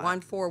 the Art at Block.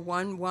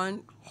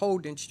 1411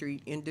 Holden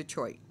Street in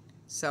Detroit.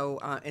 So,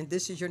 and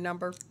this is your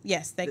number?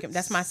 Yes, they can.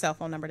 That's my cell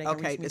phone number. They can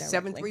Okay, reach me the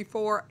directly.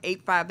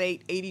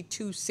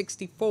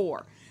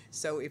 734-858-8264.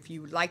 So if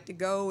you'd like to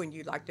go and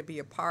you'd like to be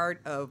a part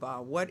of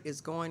what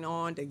is going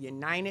on, the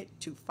United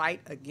to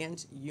Fight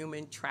Against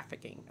Human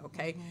Trafficking,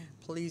 okay?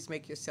 Please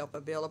make yourself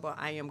available.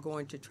 I am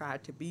going to try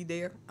to be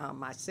there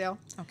myself.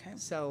 Okay.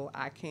 So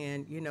I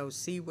can,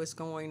 see what's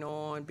going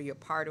on, be a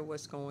part of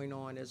what's going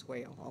on as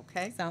well,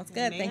 okay? Sounds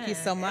good. Thank you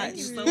so much. Thank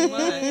you so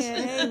much.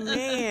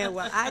 Amen.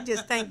 Well, I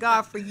just thank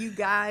God for you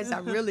guys. I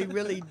really,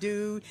 really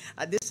do.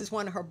 This is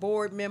one of her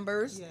board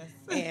members. Yes.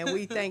 And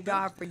we thank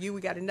God for you. We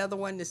got another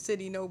one that's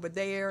sitting over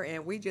there.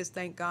 And we just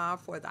thank God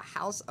for the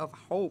House of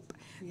Hope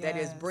that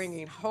is Yes.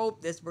 bringing hope,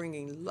 that's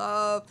bringing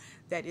love,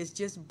 that is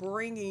just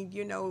bringing,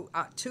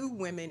 to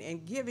women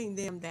and giving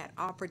them that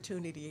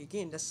opportunity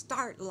again to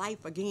start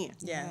life again.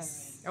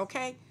 Yes.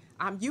 Okay?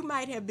 You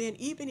might have been,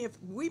 even if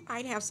we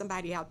might have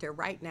somebody out there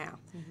right now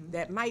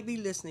that might be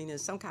listening in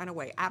some kind of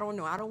way. I don't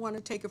know. I don't want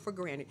to take it for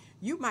granted.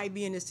 You might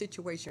be in a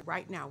situation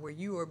right now where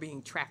you are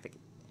being trafficked.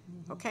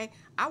 Okay?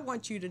 I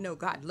want you to know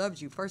God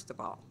loves you, first of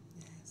all,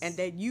 and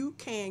that you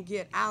can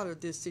get out of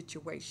this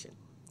situation.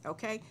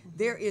 Okay?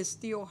 There is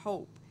still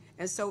hope.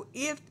 And so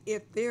if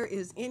there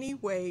is any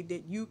way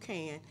that you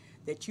can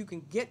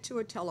get to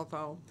a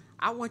telephone,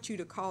 I want you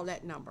to call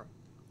that number.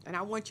 And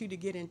I want you to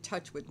get in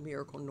touch with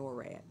Miracle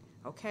NORAD.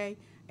 Okay?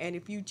 And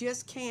if you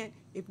just can't,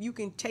 if you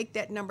can take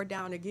that number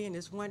down again,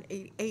 it's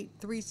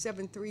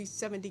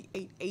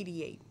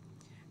 1-888-373-7888.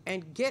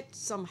 And get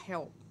some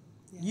help.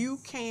 Yes. You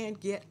can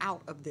get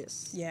out of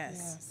this.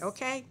 Yes.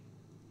 Okay?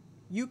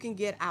 You can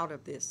get out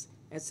of this.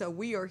 And so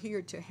we are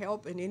here to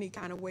help in any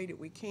kind of way that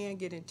we can.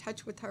 Get in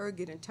touch with her,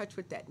 get in touch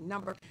with that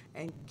number,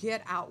 and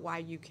get out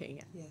while you can.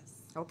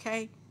 Yes.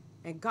 Okay?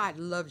 And God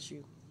loves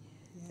you.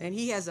 And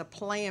He has a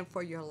plan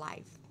for your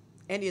life.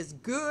 And it's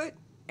good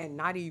and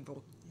not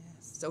evil.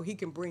 Yes. So He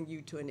can bring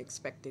you to an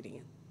expected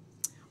end.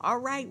 All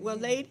right. Well,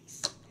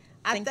 ladies,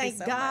 I Thank you thank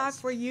so God much.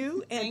 for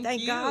you, and Thank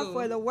thank God you.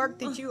 for the work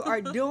that you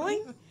are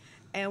doing.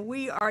 And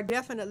we are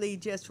definitely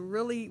just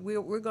really,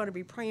 we're going to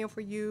be praying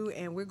for you,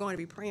 and we're going to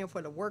be praying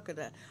for the work of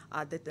that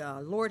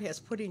the Lord has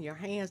put in your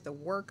hands, the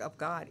work of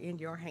God in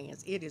your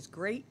hands. It is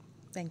great.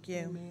 Thank you.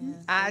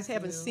 Amen. Eyes Thank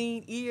haven't you.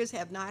 seen, ears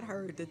have not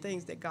heard the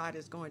things that God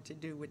is going to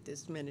do with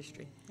this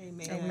ministry.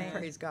 Amen. So we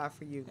praise God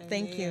for you.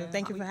 Thank you.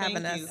 Thank you for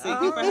having us.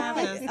 Thank you for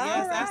having us. All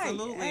Yes, right.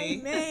 absolutely.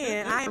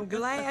 Amen. I am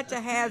glad to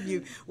have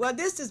you. Well,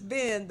 this has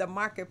been the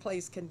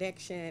Marketplace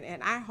Connection,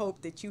 and I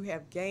hope that you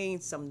have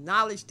gained some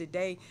knowledge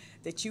today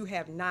that you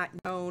have not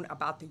known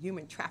about the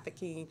human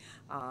trafficking,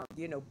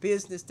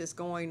 business that's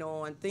going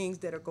on, things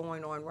that are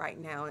going on right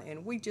now.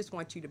 And we just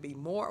want you to be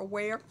more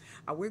aware.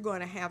 We're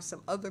going to have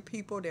some other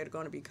people that are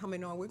going to be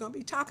coming on. We're going to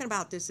be talking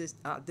about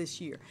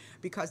this year,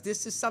 because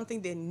this is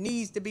something that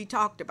needs to be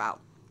talked about.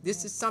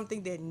 This is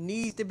something that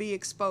needs to be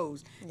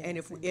exposed. And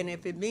if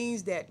it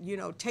means that,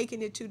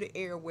 taking it to the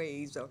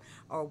airwaves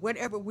or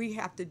whatever we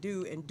have to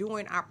do and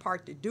doing our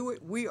part to do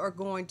it, we are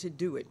going to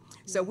do it.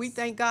 So we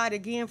thank God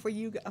again for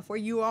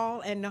you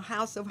all and the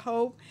House of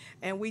Hope.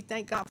 And we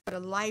thank God for the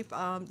life,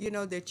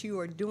 that you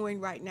are doing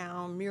right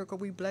now. Miracle,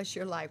 we bless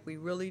your life. We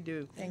really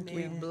do. Thank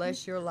We you.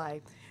 bless your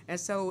life. And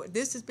so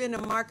this has been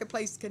a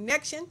Marketplace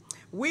Connection.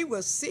 We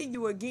will see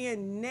you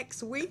again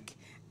next week.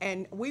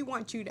 And we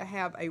want you to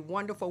have a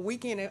wonderful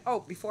weekend. And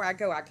before I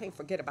go, I can't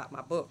forget about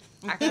my book.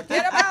 I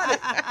forget about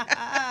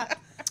it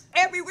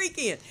every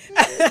weekend.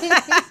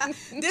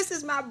 This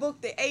is my book,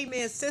 The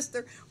Amen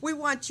Sister. We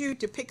want you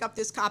to pick up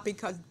this copy,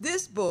 because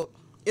this book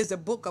is a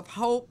book of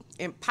hope,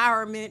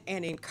 empowerment,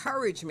 and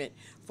encouragement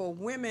for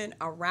women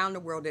around the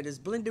world that is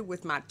blended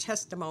with my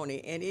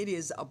testimony. And it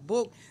is a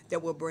book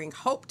that will bring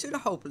hope to the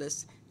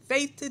hopeless,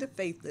 faith to the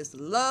faithless,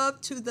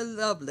 love to the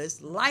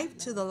loveless, life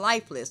to the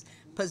lifeless,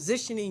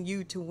 positioning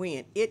you to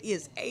win. It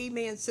is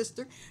Amen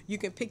Sister. You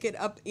can pick it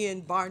up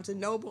in Barnes &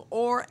 Noble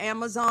or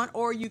Amazon,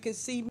 or you can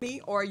see me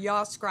or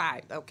Y'all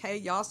Scribe, okay?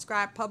 Y'all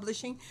Scribe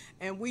Publishing.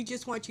 And we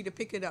just want you to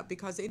pick it up,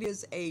 because it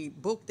is a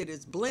book that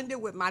is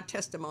blended with my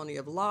testimony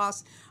of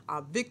loss,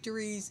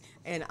 victories,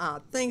 and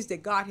things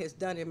that God has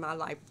done in my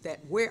life,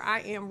 that where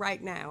I am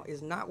right now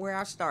is not where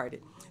I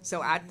started.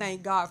 So I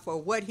thank God for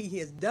what he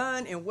has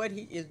done and what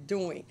he is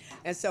doing.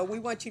 And so we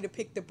want you to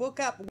pick the book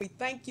up. We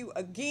thank you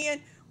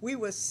again. We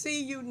will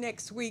see you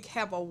next week.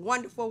 Have a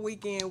wonderful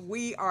weekend.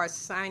 We are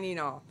signing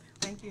off.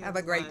 Thank you. Have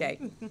a great day.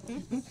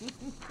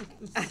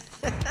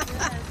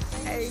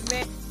 everyone.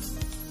 Amen.